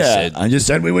 I never Yeah. said. I just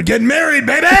said we would get married,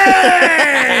 baby.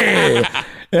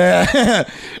 Yeah.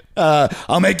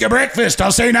 I'll make you breakfast.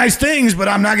 I'll say nice things, but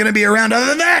I'm not going to be around other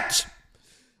than that.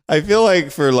 I feel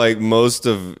like for like most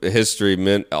of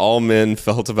history, all men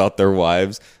felt about their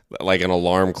wives like an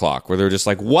alarm clock, where they're just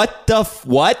like, "What the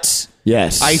what?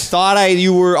 Yes. I thought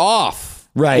you were off.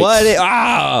 Right. What?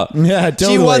 Yeah,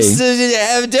 totally. She wants to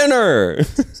have dinner."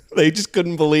 They just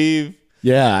couldn't believe.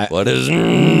 Yeah. What is?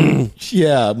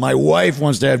 Yeah. My wife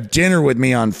wants to have dinner with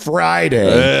me on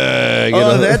Friday.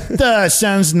 Get That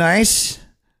sounds nice.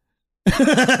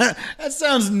 That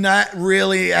sounds not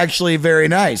really actually very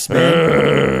nice,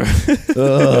 man.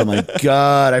 Oh my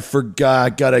God, I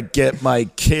forgot. Gotta get my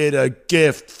kid a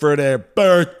gift for their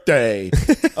birthday.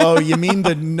 Oh, you mean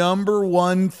the number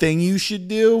one thing you should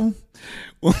do?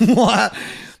 What?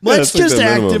 Let's that's like just the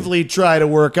minimum. actively try to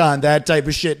work on that type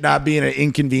of shit not being an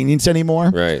inconvenience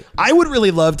anymore. Right. I would really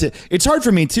love to. It's hard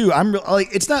for me too.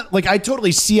 It's not like I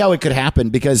totally see how it could happen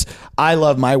because I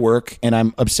love my work and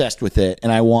I'm obsessed with it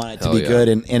and I want it to Hell be yeah. good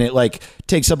and it like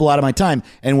takes up a lot of my time.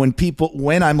 And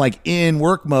when I'm like in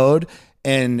work mode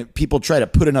and people try to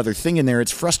put another thing in there,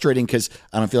 it's frustrating because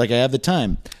I don't feel like I have the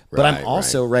time. But I'm Right,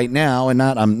 also right now, and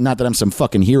not that I'm some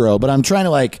fucking hero, but I'm trying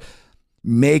to like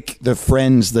make the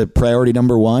friends the priority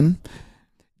number one.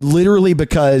 Literally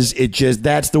because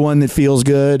that's the one that feels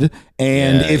good.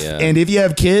 And if you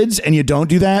have kids and you don't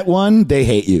do that one, they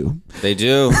hate you. They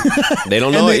do. They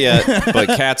don't know it yet, but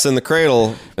Cat's in the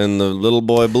Cradle and the Little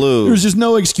Boy Blue. There's just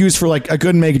no excuse for like I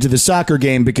couldn't make it to the soccer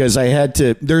game because I had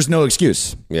to. There's no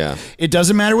excuse. Yeah. It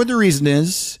doesn't matter what the reason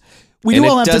is. We And do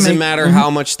all it have to doesn't make matter how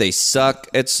much they suck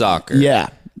at soccer. Yeah,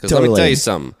 Because let me totally. tell you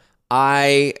something.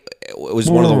 I was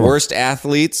one of the worst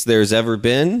athletes there's ever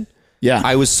been. Yeah.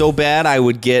 I was so bad I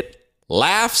would get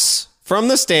laughs from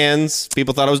the stands.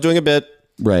 People thought I was doing a bit.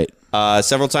 Right.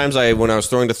 Several times when I was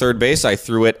throwing to third base, I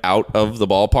threw it out of the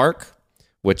ballpark,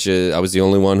 which I was the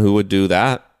only one who would do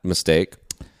that mistake.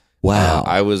 Wow.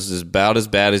 I was about as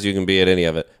bad as you can be at any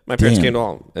of it. My parents Damn. came to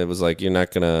all. It was like, you're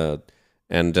not going to...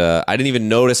 And I didn't even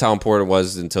notice how important it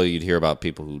was until you'd hear about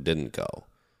people who didn't go.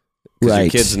 Because your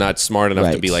Right. kid's not smart enough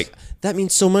to Right. be like, that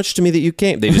means so much to me that you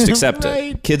came. They just accept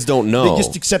Right. it. Kids don't know. They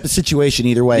just accept the situation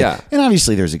either way. Yeah. And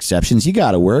obviously there's exceptions. You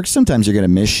got to work. Sometimes you're going to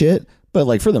miss shit. But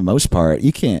like for the most part,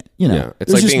 you can't, yeah,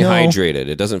 it's there's like just being no- hydrated.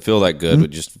 It doesn't feel that good.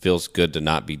 It just feels good to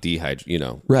not be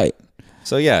dehydrated, Right.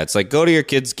 So yeah, it's like go to your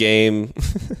kid's game.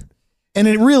 And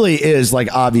it really is like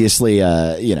obviously,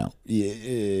 an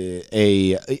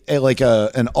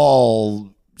all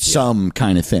some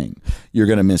kind of thing. You're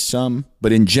going to miss some,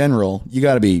 but in general, you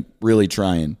got to be really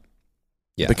trying.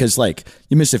 Yeah. Because like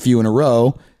you miss a few in a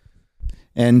row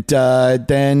and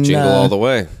then Jingle all the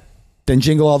way. then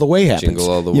Jingle All the Way happens. Jingle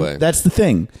All the Way. That's the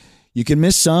thing. You can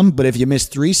miss some, but if you miss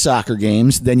 3 soccer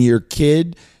games, then your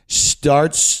kid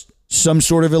starts some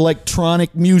sort of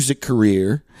electronic music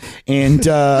career, and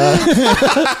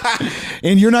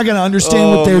and you're not going to understand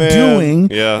what they're man. doing.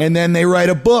 Yeah. And then they write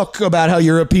a book about how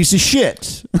you're a piece of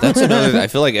shit. That's another. I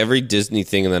feel like every Disney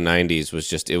thing in the '90s was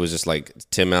just like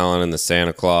Tim Allen and the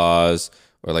Santa Claus,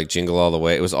 or like Jingle All the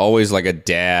Way. It was always like a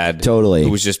dad, Totally. who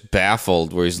was just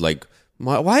baffled, where he's like,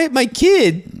 "Why my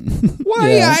kid?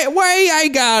 Why Yeah. I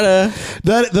gotta?"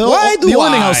 The Why do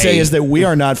only thing I'll say I? is that we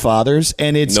are not fathers,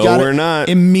 and it's No, gotta- we're not.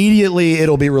 Immediately,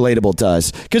 it'll be relatable to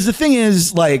us because the thing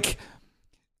is, like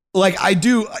I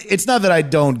do. It's not that I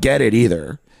don't get it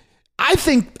either. I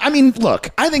think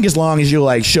as long as you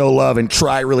like show love and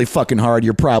try really fucking hard,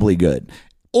 you're probably good.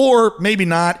 Or maybe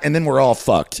not, and then we're all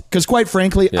fucked. Because quite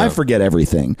frankly, I forget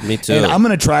everything. Me too. And I'm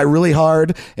going to try really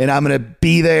hard, and I'm going to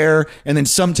be there, and then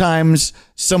sometimes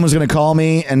someone's going to call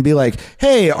me and be like,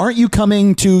 hey, aren't you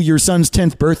coming to your son's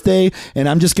 10th birthday? And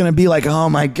I'm just going to be like, oh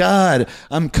my God,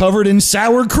 I'm covered in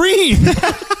sour cream.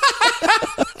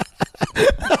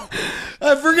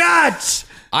 I forgot.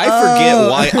 I forget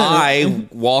why I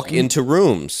walk into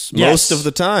rooms Yes. most of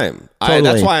the time. Totally.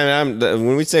 That's why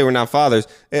when we say we're not fathers,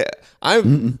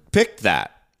 I picked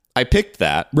that. I picked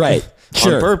that Right.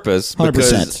 Sure. on purpose 100%.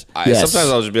 because Yes.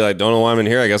 sometimes I'll just be like, don't know why I'm in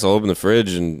here. I guess I'll open the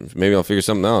fridge and maybe I'll figure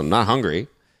something out. I'm not hungry.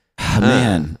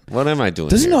 Man. What am I doing?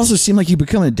 Doesn't it here? also seem like you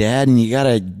become a dad and you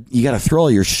gotta throw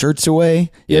all your shirts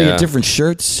away? You gotta Yeah. get different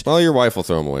shirts. Well, your wife will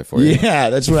throw them away for you. Yeah,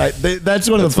 that's that's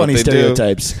one of the what funny they do.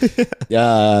 stereotypes.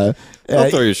 They'll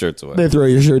throw your shirts away. They throw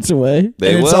your shirts away.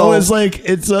 They and it's will. always like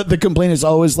the complaint is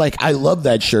always like, I love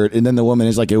that shirt, and then the woman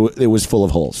is like, it was full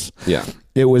of holes. Yeah.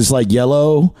 It was like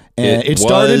yellow, and it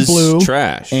started was blue,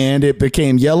 trash. and it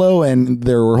became yellow, and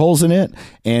there were holes in it,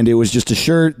 and it was just a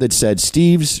shirt that said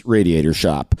Steve's Radiator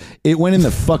Shop. It went in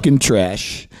the fucking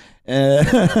trash. I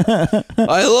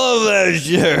love that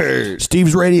shirt.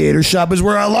 Steve's Radiator Shop is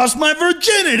where I lost my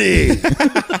virginity.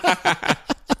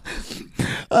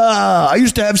 I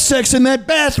used to have sex in that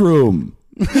bathroom.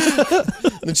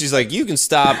 And she's like, you can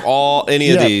stop any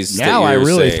of Yeah, these. now that I you're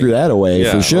really saying. threw that away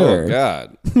Yeah. for sure. Oh,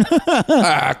 God.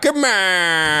 Come on.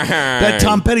 That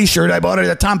Tom Petty shirt I bought at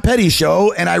a Tom Petty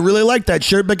show, and I really liked that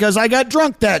shirt because I got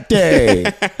drunk that day.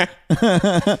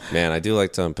 Man, I do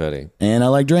like Tom Petty. And I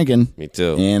like drinking. Me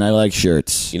too. And I like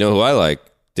shirts. You know who I like,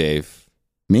 Dave?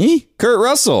 Me? Kurt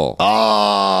Russell.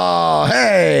 Oh,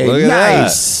 hey, Look at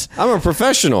nice. I'm a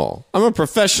professional. I'm a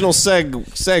professional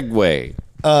Segway.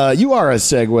 You are a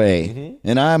Segway,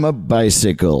 and I'm a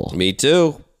bicycle. Me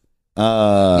too. You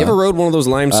ever rode one of those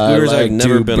Lime scooters? I've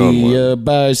never been on one. A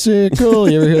bicycle.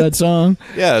 You ever hear that song?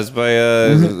 Yeah, it's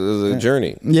by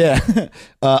Journey. Yeah.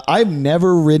 I've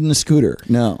never ridden a scooter.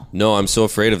 No. No, I'm so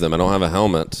afraid of them. I don't have a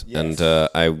helmet, and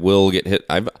I will get hit.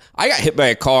 I got hit by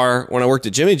a car when I worked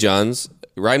at Jimmy John's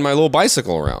riding my little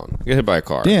bicycle around. I got hit by a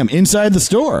car. Damn, inside the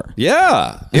store.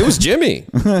 Yeah, it was Jimmy.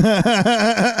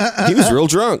 He was real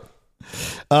drunk.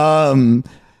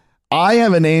 I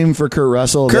have a name for Kurt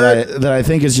Russell that I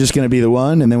think is just going to be the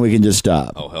one, and then we can just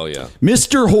stop. Oh, hell yeah.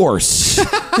 Mr. Horse.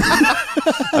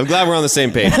 I'm glad we're on the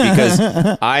same page because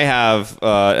I have,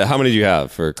 how many do you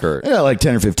have for Kurt? Yeah, like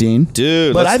 10 or 15.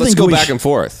 Dude, But let's go back and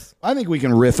forth. I think we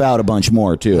can riff out a bunch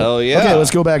more, too. Hell yeah. Okay, let's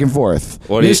go back and forth.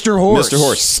 Mr. Horse. Mr.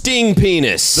 Horse. Sting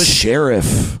Penis. The sheriff.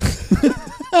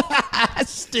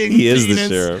 Sting He is the Penis.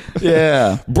 sheriff.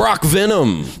 Yeah. Brock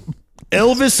Venom.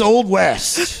 Elvis Old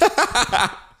West.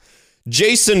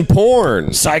 Jason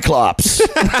Porn. Cyclops.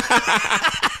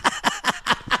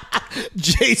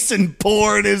 Jason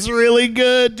Porn is really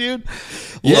good, dude.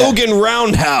 Yeah. Logan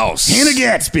Roundhouse. Hannah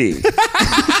Gatsby.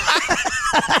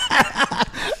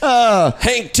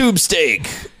 Hank Tube Steak.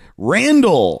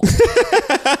 Randall.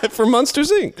 From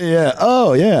Monsters, Inc. Yeah.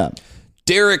 Oh, yeah.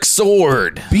 Derek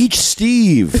Sword. Beach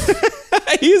Steve.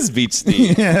 He is Beach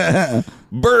Steve. Yeah.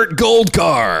 Burt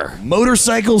Goldcar.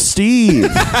 Motorcycle Steve.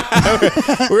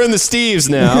 We're in the Steves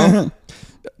now.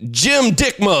 Jim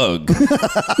Dickmug.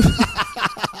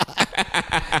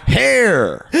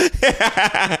 Hair.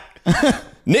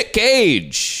 Nick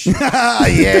Cage.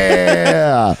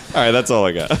 Yeah. All right, that's all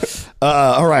I got.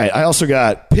 All right. I also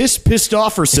got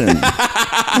Pistofferson.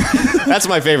 That's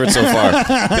my favorite so far.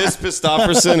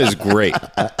 Pistofferson is great.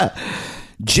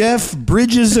 Jeff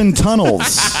Bridges and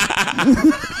Tunnels.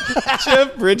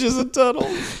 Jeff Bridges and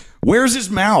Tunnels. Where's his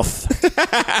mouth?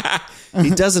 He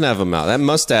doesn't have a mouth. That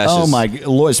mustache Oh, is... my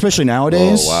Lord. Especially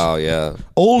nowadays. Oh, wow, yeah.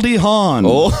 Oldie Hawn.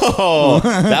 Oh,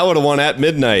 that would have won At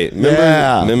Midnight.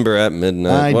 Remember At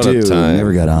Midnight? I What do. a time.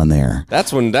 Never got on there.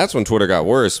 That's when Twitter got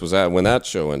worse, was that when that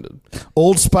show ended.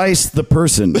 Old Spice the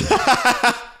person.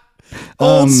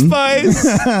 Old Spice.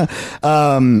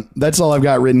 That's all I've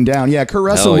got written down. Yeah, Kurt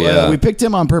Russell. Hell yeah. We picked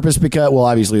him on purpose because, well,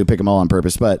 obviously we pick them all on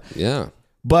purpose, but Yeah.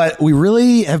 we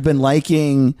really have been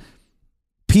liking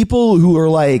people who are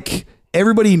like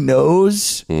everybody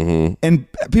knows and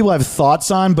people have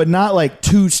thoughts on, but not like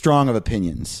too strong of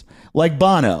opinions. Like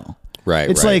Bono. Right.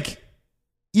 It's like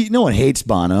no one hates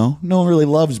Bono. No one really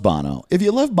loves Bono. If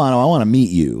you love Bono, I want to meet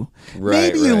you.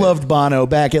 Right, Maybe you loved Bono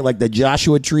back at like the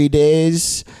Joshua Tree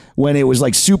days when it was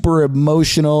like super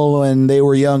emotional and they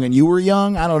were young and you were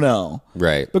young. I don't know.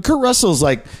 Right. But Kurt Russell's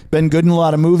like been good in a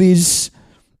lot of movies.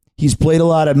 He's played a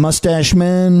lot of mustache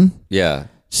men. Yeah.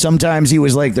 Sometimes he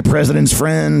was like the president's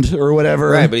friend or whatever.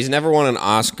 Right, but he's never won an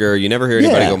Oscar. You never hear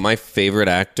anybody Yeah. go, my favorite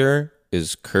actor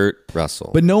is Kurt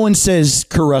Russell. But no one says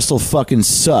Kurt Russell fucking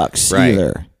sucks Right.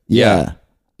 either. Yeah.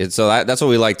 And so that's what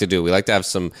we like to do. We like to have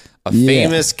a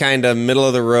famous kind of middle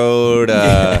of the road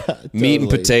meat and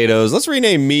potatoes. Let's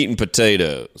rename meat and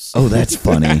potatoes. Oh, that's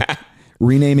funny.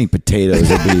 Renaming potatoes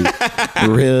would be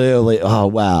really, oh,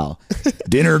 wow.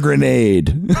 Dinner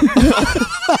grenade.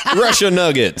 Russia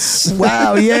nuggets.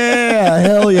 Wow, yeah.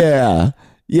 Hell yeah.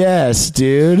 Yes,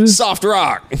 dude. Soft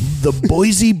rock. The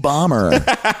Boise Bomber.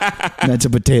 That's a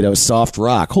potato. Soft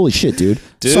rock. Holy shit, dude.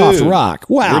 Soft rock.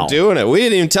 Wow. We're doing it. We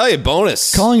didn't even tell you.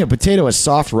 Bonus. Calling a potato a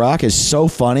soft rock is so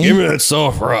funny. Give me that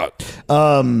soft rock.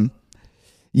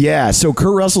 Yeah, so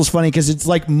Kurt Russell's funny because it's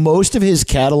like most of his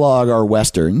catalog are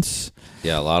Westerns.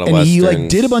 Yeah, a lot of And Westerns. he like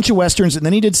did a bunch of Westerns and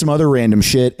then he did some other random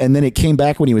shit. And then it came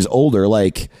back when he was older.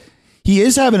 Like he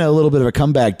is having a little bit of a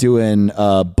comeback doing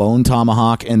Bone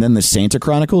Tomahawk and then the Santa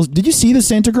Chronicles. Did you see the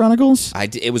Santa Chronicles?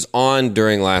 It was on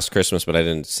during last Christmas, but I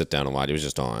didn't sit down and watch. It was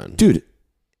just on. Dude,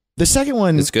 the second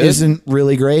one It's good? isn't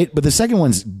really great, but the second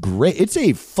one's great. It's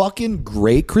a fucking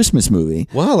great Christmas movie.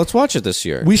 Wow, let's watch it this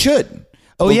year. We should.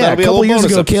 Oh, Well, yeah. that'll A be a couple little years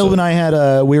bonus ago, episode. Caleb and I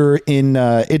had, we were in,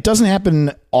 it doesn't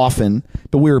happen often,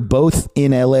 but we were both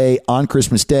in LA on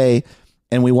Christmas Day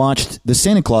and we watched the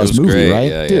Santa It Claus was movie, great. right?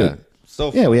 Yeah, Dude. yeah.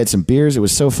 So Yeah, we had some beers. It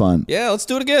was so fun. yeah, let's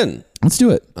do it again. Let's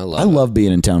do it. I love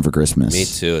being in town for Christmas. Me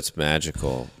too. It's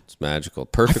magical. It's magical. I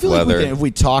Perfect feel like weather. if we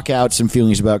talk out some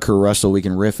feelings about Kurt Russell, we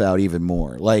can riff out even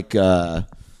more. Like,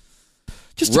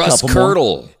 just a Russ couple more.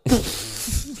 Curdle.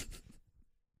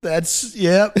 That's,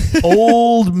 yep.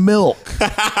 Old milk.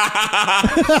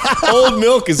 Old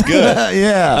milk is good. I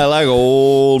Yeah. like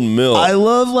old milk. I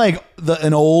love like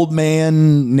an old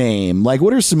man name. Like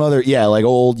what are some other, like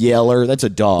Old Yeller. That's a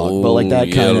dog, but like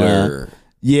that kind of, Yeller.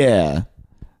 Yeah.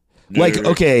 Like,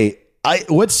 okay,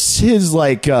 what's his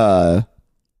like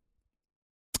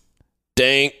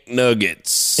Dank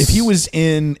Nuggets. if he was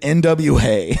in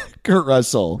NWA, Kurt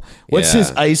Russell, what's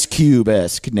his Ice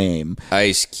Cube-esque name?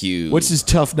 Ice Cube. What's his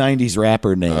tough 90s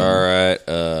rapper name? All right.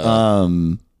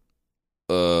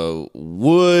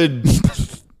 Wood.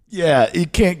 Yeah,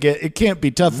 it can't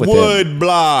be tough with him. Wood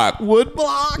Block.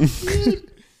 Woodblock.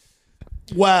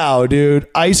 Wow, dude.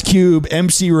 Ice Cube,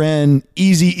 MC Ren,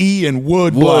 Eazy-E, and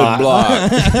Woodblock.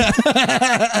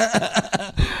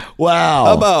 Wow.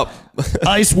 How about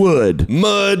Ice Wood.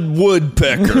 Mud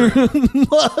Woodpecker?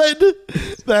 Mud.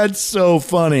 That's so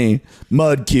funny.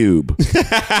 Mud Cube.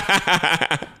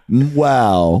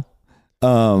 Wow.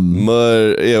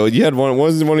 Mud. You know, you had one.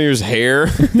 Wasn't one of yours hair?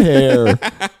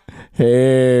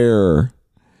 Hair.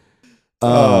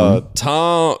 Tom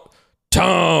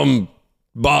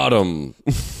Bottom.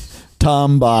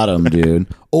 Tom Bottom, dude.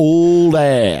 Old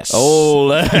ass.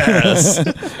 Old ass.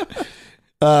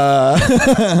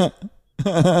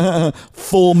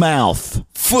 Full mouth.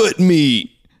 Foot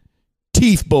meat.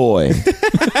 Teeth boy.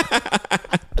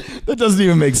 That doesn't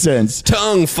even make sense.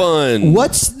 Tongue fun.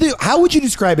 How would you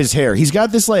describe his hair? He's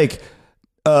got this like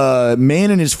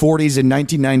man in his 40s in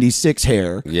 1996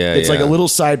 hair. Yeah, it's like yeah. a little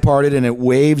side parted and it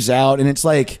waves out, and it's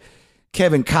like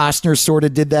Kevin Costner sort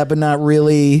of did that, but not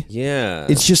really. Yeah.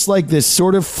 It's just like this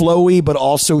sort of flowy, but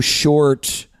also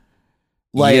short,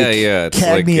 like yeah. It's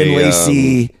Cagney like and a,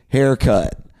 Lacey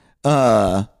haircut.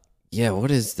 Yeah, what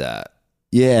is that?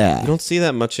 Yeah. You don't see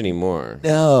that much anymore.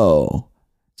 No.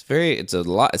 It's a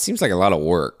lot. It seems like a lot of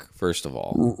work, first of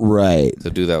all, Right. to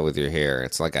do that with your hair.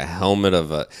 It's like a helmet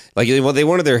of a, like, well, they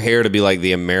wanted their hair to be like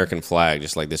the American flag,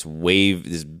 just like this wave,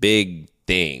 this big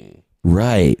thing.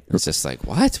 Right. It's just like,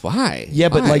 what? Why? Yeah,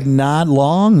 but Why? like not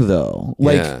long though.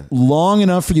 Like Yeah. long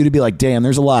enough for you to be like, damn,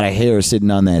 there's a lot of hair sitting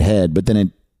on that head, but then it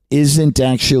isn't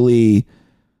actually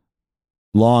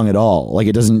long at all. Like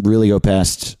it doesn't really go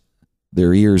past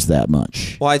their ears that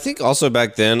much. Well, I think also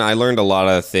back then I learned a lot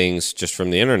of things just from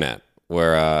the internet,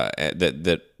 where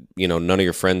that you know, none of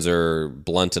your friends are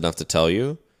blunt enough to tell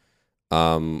you,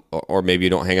 or maybe you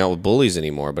don't hang out with bullies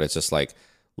anymore. But it's just like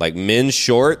men's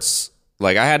shorts.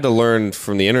 Like I had to learn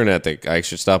from the internet that I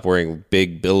should stop wearing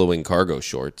big billowing cargo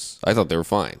shorts. I thought they were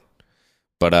fine,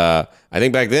 but I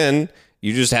think back then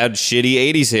you just had shitty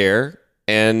 '80s hair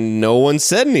and no one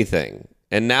said anything.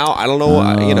 And now I don't know,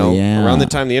 around the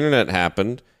time the internet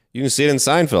happened, you can see it in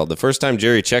Seinfeld. The first time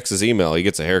Jerry checks his email, he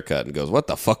gets a haircut and goes, "What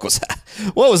the fuck was that?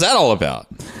 What was that all about?"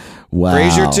 Wow.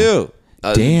 Frasier too.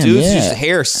 Damn, dude's yeah. just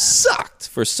hair sucked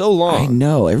for so long. I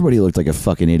know. Everybody looked like a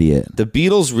fucking idiot. The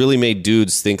Beatles really made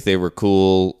dudes think they were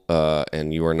cool,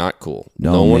 and you are not cool.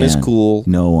 No, No one is man. cool.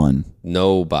 No one.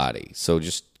 Nobody. So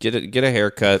just get a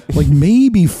haircut. Like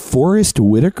maybe Forrest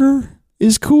Whitaker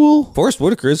is cool. Forrest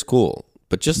Whitaker is cool,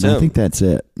 but just I him. think that's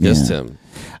it. Just Yeah. him.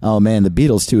 Oh man, the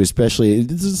Beatles too, especially.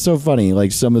 This is so funny.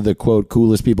 Like some of the quote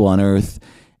coolest people on earth,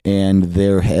 and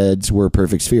their heads were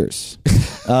perfect spheres.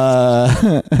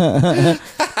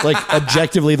 Like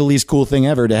objectively the least cool thing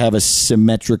ever to have a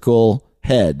symmetrical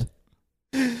head.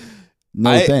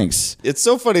 No thanks. It's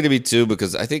so funny to me too,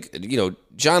 because I think,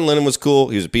 John Lennon was cool.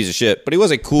 He was a piece of shit, but he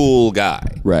was a cool guy.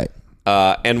 Right.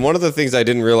 And one of the things I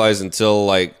didn't realize until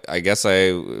I guess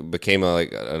I became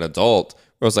an adult,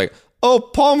 where I was like, oh,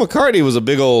 Paul McCartney was a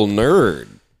big old nerd.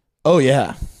 Oh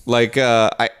yeah. Like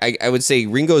I would say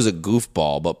Ringo's a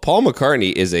goofball, but Paul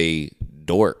McCartney is a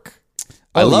dork.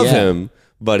 I love him,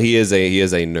 but he is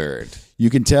a nerd. You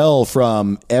can tell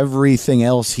from everything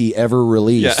else he ever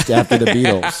released after the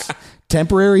Beatles.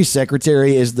 Temporary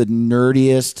Secretary is the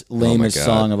nerdiest, lamest God.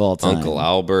 song of all time. Uncle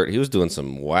Albert, he was doing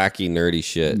some wacky nerdy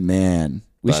shit. Man,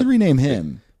 we should rename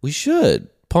him. We should.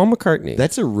 Paul McCartney.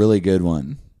 That's a really good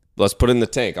one. Let's put it in the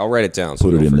tank. I'll write it down. So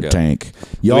Put we it don't in the forget. tank.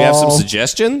 Do Y'all, we have some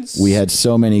suggestions? we had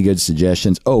so many good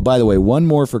suggestions. Oh, by the way, one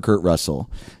more for Kurt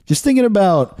Russell. Just thinking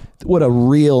about what a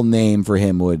real name for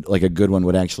him would, like a good one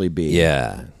would actually be.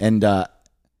 Yeah. And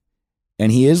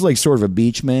he is like sort of a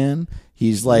beach man.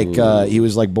 He's like he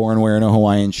was like born wearing a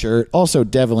Hawaiian shirt. Also,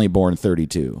 definitely born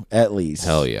 32 at least.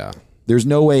 Hell yeah. There's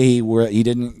no way he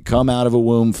didn't come out of a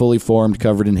womb fully formed,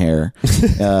 covered in hair,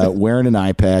 wearing an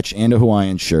eye patch and a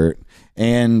Hawaiian shirt.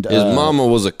 And His mama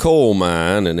was a coal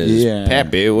mine, and his Yeah.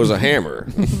 pappy was a hammer.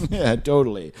 yeah,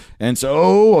 totally. And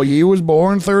so he was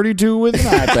born 32 with an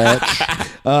eye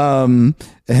patch.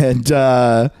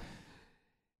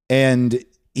 And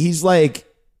he's like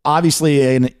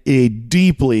obviously a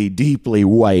deeply, deeply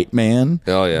white man.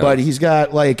 Oh, yeah. But he's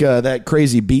got like that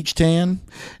crazy beach tan,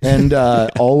 and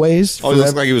always. Oh, he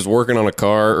looks like he was working on a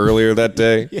car earlier that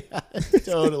day.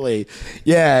 Totally.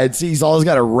 Yeah, he's always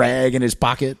got a rag in his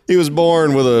pocket. He was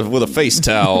born with a face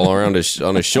towel around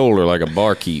on his shoulder like a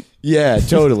barkeep. Yeah,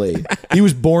 totally. He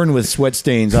was born with sweat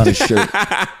stains on his shirt.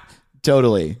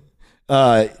 Totally.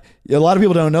 A lot of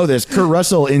people don't know this. Kurt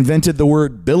Russell invented the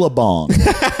word billabong. Never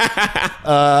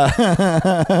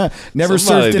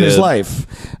surfed in his life.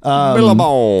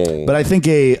 Billabong. But I think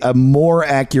a more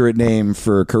accurate name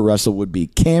for Kurt Russell would be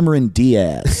Cameron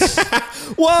Diaz.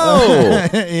 Whoa.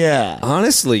 Yeah.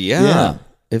 Honestly, yeah.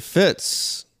 It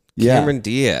fits. Yeah. Cameron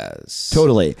Diaz.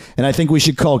 Totally. And I think we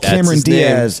should call That's Cameron his name.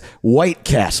 Diaz White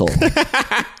Castle.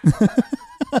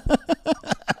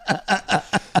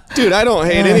 Dude, I don't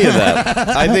hate any of that.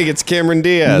 I think it's Cameron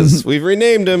Diaz. We've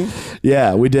renamed him.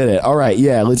 Yeah, we did it. All right.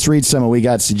 Yeah, let's read some. We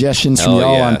got suggestions from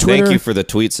y'all on Twitter. Thank you for the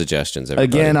tweet suggestions,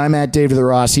 everybody. Again, I'm at Dave the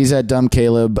Ross. He's at Dumb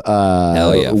Caleb.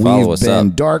 Hell yeah. Follow We've us been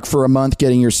up. dark for a month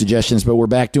getting your suggestions, but we're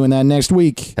back doing that next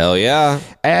week. Hell yeah.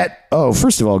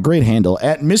 First of all, great handle.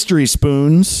 At Mystery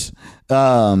Spoons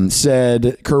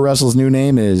said Kurt Russell's new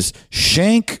name is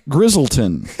Shank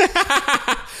Grizzleton.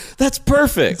 That's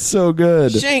perfect. So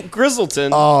good. Shank Grizzleton.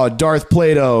 Oh, Darth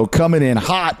Plato coming in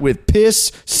hot with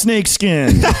piss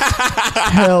snakeskin.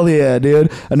 Hell yeah,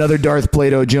 dude. Another Darth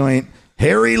Plato joint.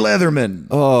 Harry Leatherman.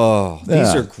 Oh,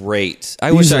 these are great.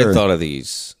 I wish I had thought of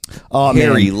these. Oh,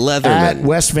 Harry man. Leatherman. At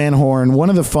Wes Van Horn,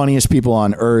 one of the funniest people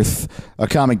on earth, a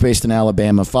comic based in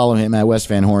Alabama. Follow him at Wes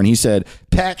Van Horn. He said,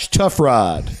 Patch Tough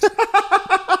Rod.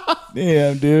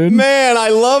 Damn, dude. Man, I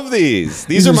love these.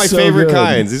 These are my so favorite good.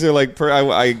 kinds. These are like,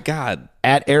 God.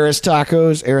 At Aris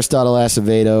Tacos, Aristotle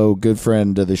Acevedo, good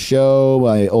friend of the show,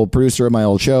 my old producer of my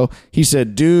old show. He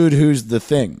said, dude, who's the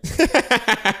thing?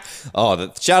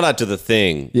 Oh, shout out to The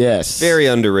Thing. Yes. Very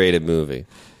underrated movie.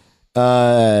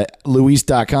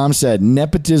 Luis.com said,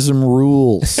 nepotism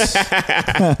rules.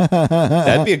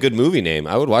 That'd be a good movie name.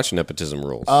 I would watch Nepotism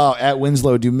Rules. Oh, at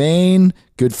Winslow Dumaine,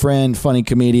 good friend, funny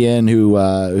comedian who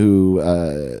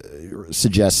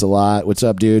suggests a lot. What's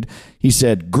up, dude? He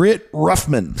said, Grit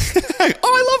Ruffman.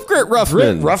 I love Grit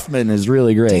Ruffman. Grit Ruffman is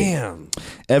really great. Damn.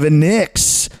 Evan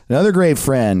Nix, another great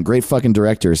friend, great fucking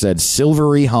director, said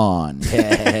Silvery Han.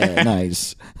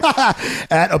 Nice.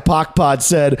 At Apocpod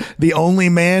said, the only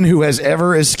man who has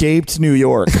ever escaped New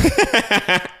York.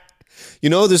 You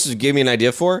know, gave me an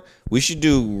idea for? We should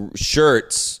do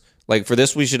shirts. Like for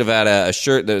this, we should have had a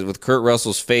shirt with Kurt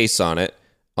Russell's face on it.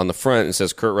 On the front, it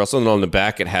says Kurt Russell, and on the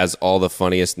back, it has all the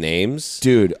funniest names.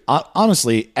 Dude,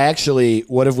 honestly, actually,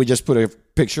 what if we just put a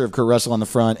picture of Kurt Russell on the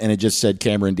front and it just said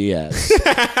Cameron Diaz?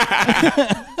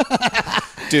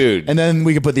 Dude. And then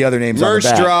we could put the other names Merch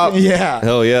on the back. drop. Yeah.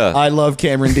 Hell yeah. I love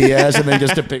Cameron Diaz, and then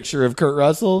just a picture of Kurt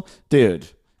Russell. Dude.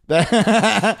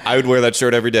 I would wear that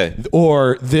shirt every day.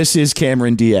 Or this is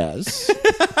Cameron Diaz.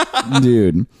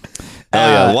 Dude.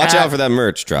 Hell yeah. Watch out for that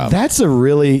merch drop. That's a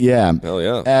really, yeah. Hell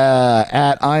yeah.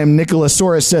 At I'm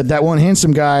Nicolasaurus said, that one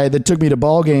handsome guy that took me to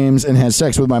ball games and had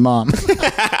sex with my mom.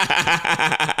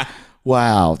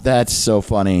 Wow, that's so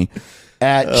funny.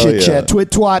 At Chit Chat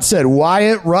Twit Twat said,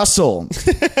 Wyatt Russell.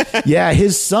 Yeah,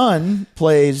 his son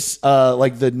plays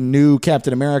like the new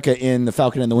Captain America in The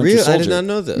Falcon and the Winter Soldier. I did not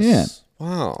know this. Yeah.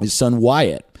 Wow. His son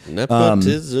Wyatt.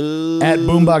 Nepotism. At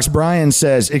Boombox Brian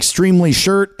says, extremely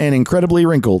shirt and incredibly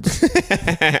wrinkled.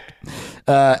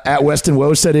 At Weston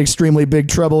Woe said, extremely big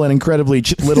trouble and incredibly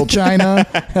little China.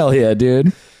 Hell yeah,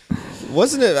 dude.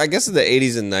 Wasn't it, I guess in the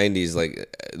 80s and 90s,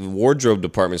 like wardrobe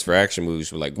departments for action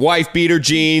movies were like, wife beater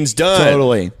jeans, done.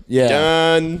 Totally. Yeah.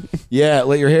 Done. Yeah,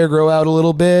 let your hair grow out a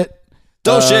little bit.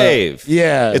 Don't shave.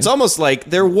 Yeah. It's almost like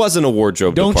there wasn't a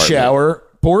wardrobe Don't department. shower.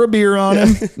 Pour a beer on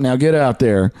him. Now get out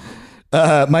there.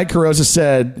 Mike Carosa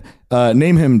said,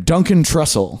 name him Duncan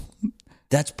Trussell.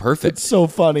 That's perfect. So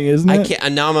funny, isn't it? I can't.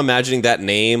 And now I'm imagining that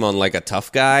name on like a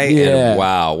tough guy. Yeah. And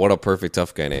wow, what a perfect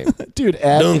tough guy name. Dude,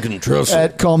 at Duncan Trussell.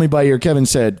 At Call Me By Your Kevin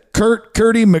said,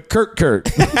 Curty McCurt.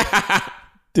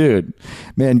 Dude,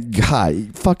 man,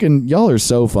 God, fucking, y'all are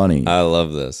so funny. I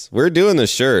love this. We're doing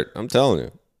this shirt. I'm telling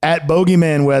you. At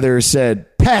Bogeyman Weather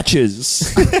said,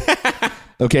 Patches.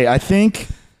 Okay, I think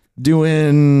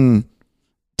doing...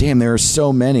 Damn, there are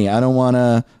so many. I don't want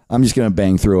to... I'm just going to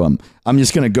bang through them. I'm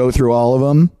just going to go through all of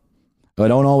them. I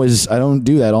don't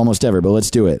do that almost ever, but let's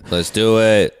do it. Let's do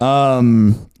it.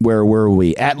 Where were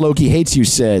we? At Loki Hates You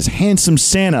says, Handsome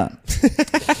Santa.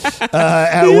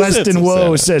 At Weston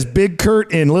Woe says, Big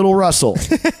Kurt in Little Russell.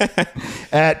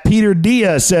 At Peter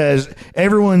Dia says,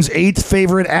 everyone's 8th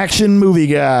favorite action movie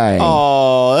guy.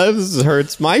 Oh, this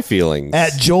hurts my feelings.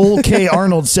 At Joel K.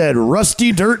 Arnold said,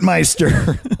 Rusty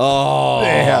Dirtmeister. Oh,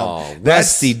 Yeah,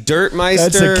 that's the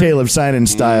Dirtmeister. That's a Caleb Simon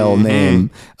style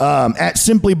name. At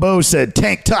Simply Bo said,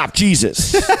 Tank Top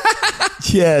Jesus.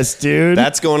 Yes, dude.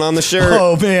 That's going on the shirt.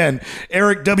 Oh, man.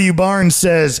 Eric W. Barnes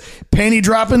says, panty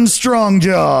dropping strong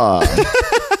jaw.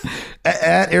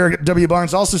 At Eric W.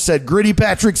 Barnes also said, Gritty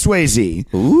Patrick Swayze.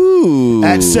 Ooh.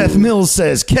 At Seth Mills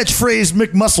says, catchphrase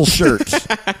McMuscle shirt.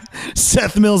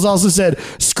 Seth Mills also said,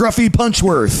 Scruffy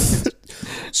Punchworth.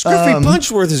 Scruffy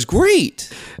Punchworth is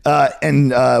great.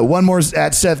 And one more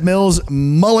at Seth Mills,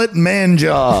 Mullet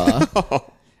Manjaw.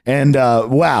 And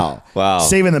wow.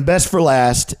 Saving the best for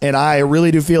last. And I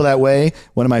really do feel that way.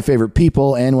 One of my favorite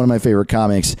people and one of my favorite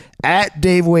comics, at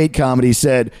Dave Waite Comedy,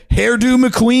 said, Hairdo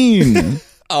McQueen.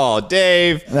 Oh,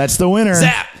 Dave. That's the winner.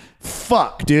 Zap.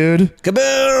 Fuck, dude.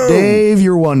 Kaboom. Dave,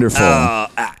 you're wonderful.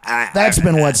 That's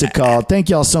been What's It Called. Thank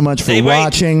y'all so much for Dave Waite.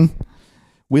 watching.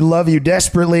 We love you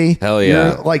desperately. Hell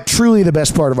yeah. You're like truly the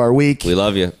best part of our week. We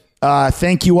love you.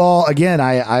 Thank you all again.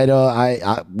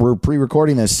 We're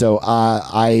pre-recording this, so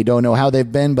I don't know how they've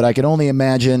been, but I can only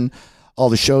imagine all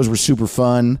the shows were super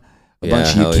fun. A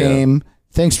bunch of you came.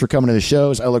 Thanks for coming to the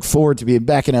shows. I look forward to being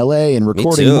back in LA and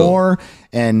recording more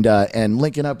and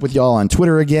linking up with y'all on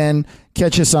Twitter again.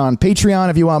 Catch us on Patreon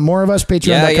if you want more of us.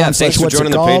 Patreon.com/what's Thanks for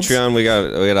joining it called. the Patreon. We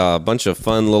got a bunch of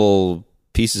fun little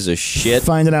pieces of shit.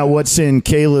 Finding out what's in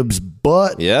Caleb's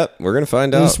butt. Yep, we're gonna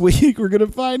find out this week. We're gonna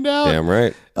find out. Damn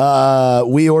right.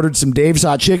 We ordered some Dave's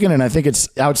Hot Chicken, and I think it's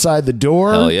outside the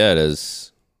door. Hell yeah, it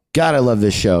is. God, I love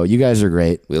this show. You guys are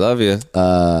great. We love you.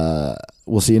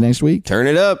 We'll see you next week. Turn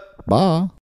it up. Bye.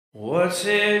 What's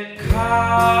it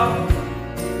called?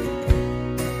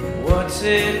 What's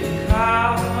it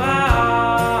called?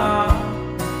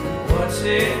 What's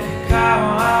it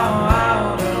called?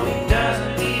 Oh, he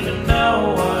doesn't even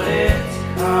know what it's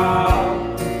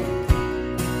called.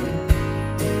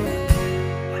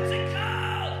 What's it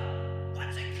called?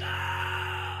 What's it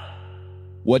called?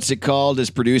 What's It Called is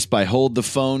produced by Hold the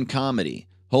Phone Comedy.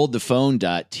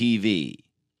 HoldThePhone.tv.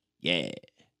 Yeah.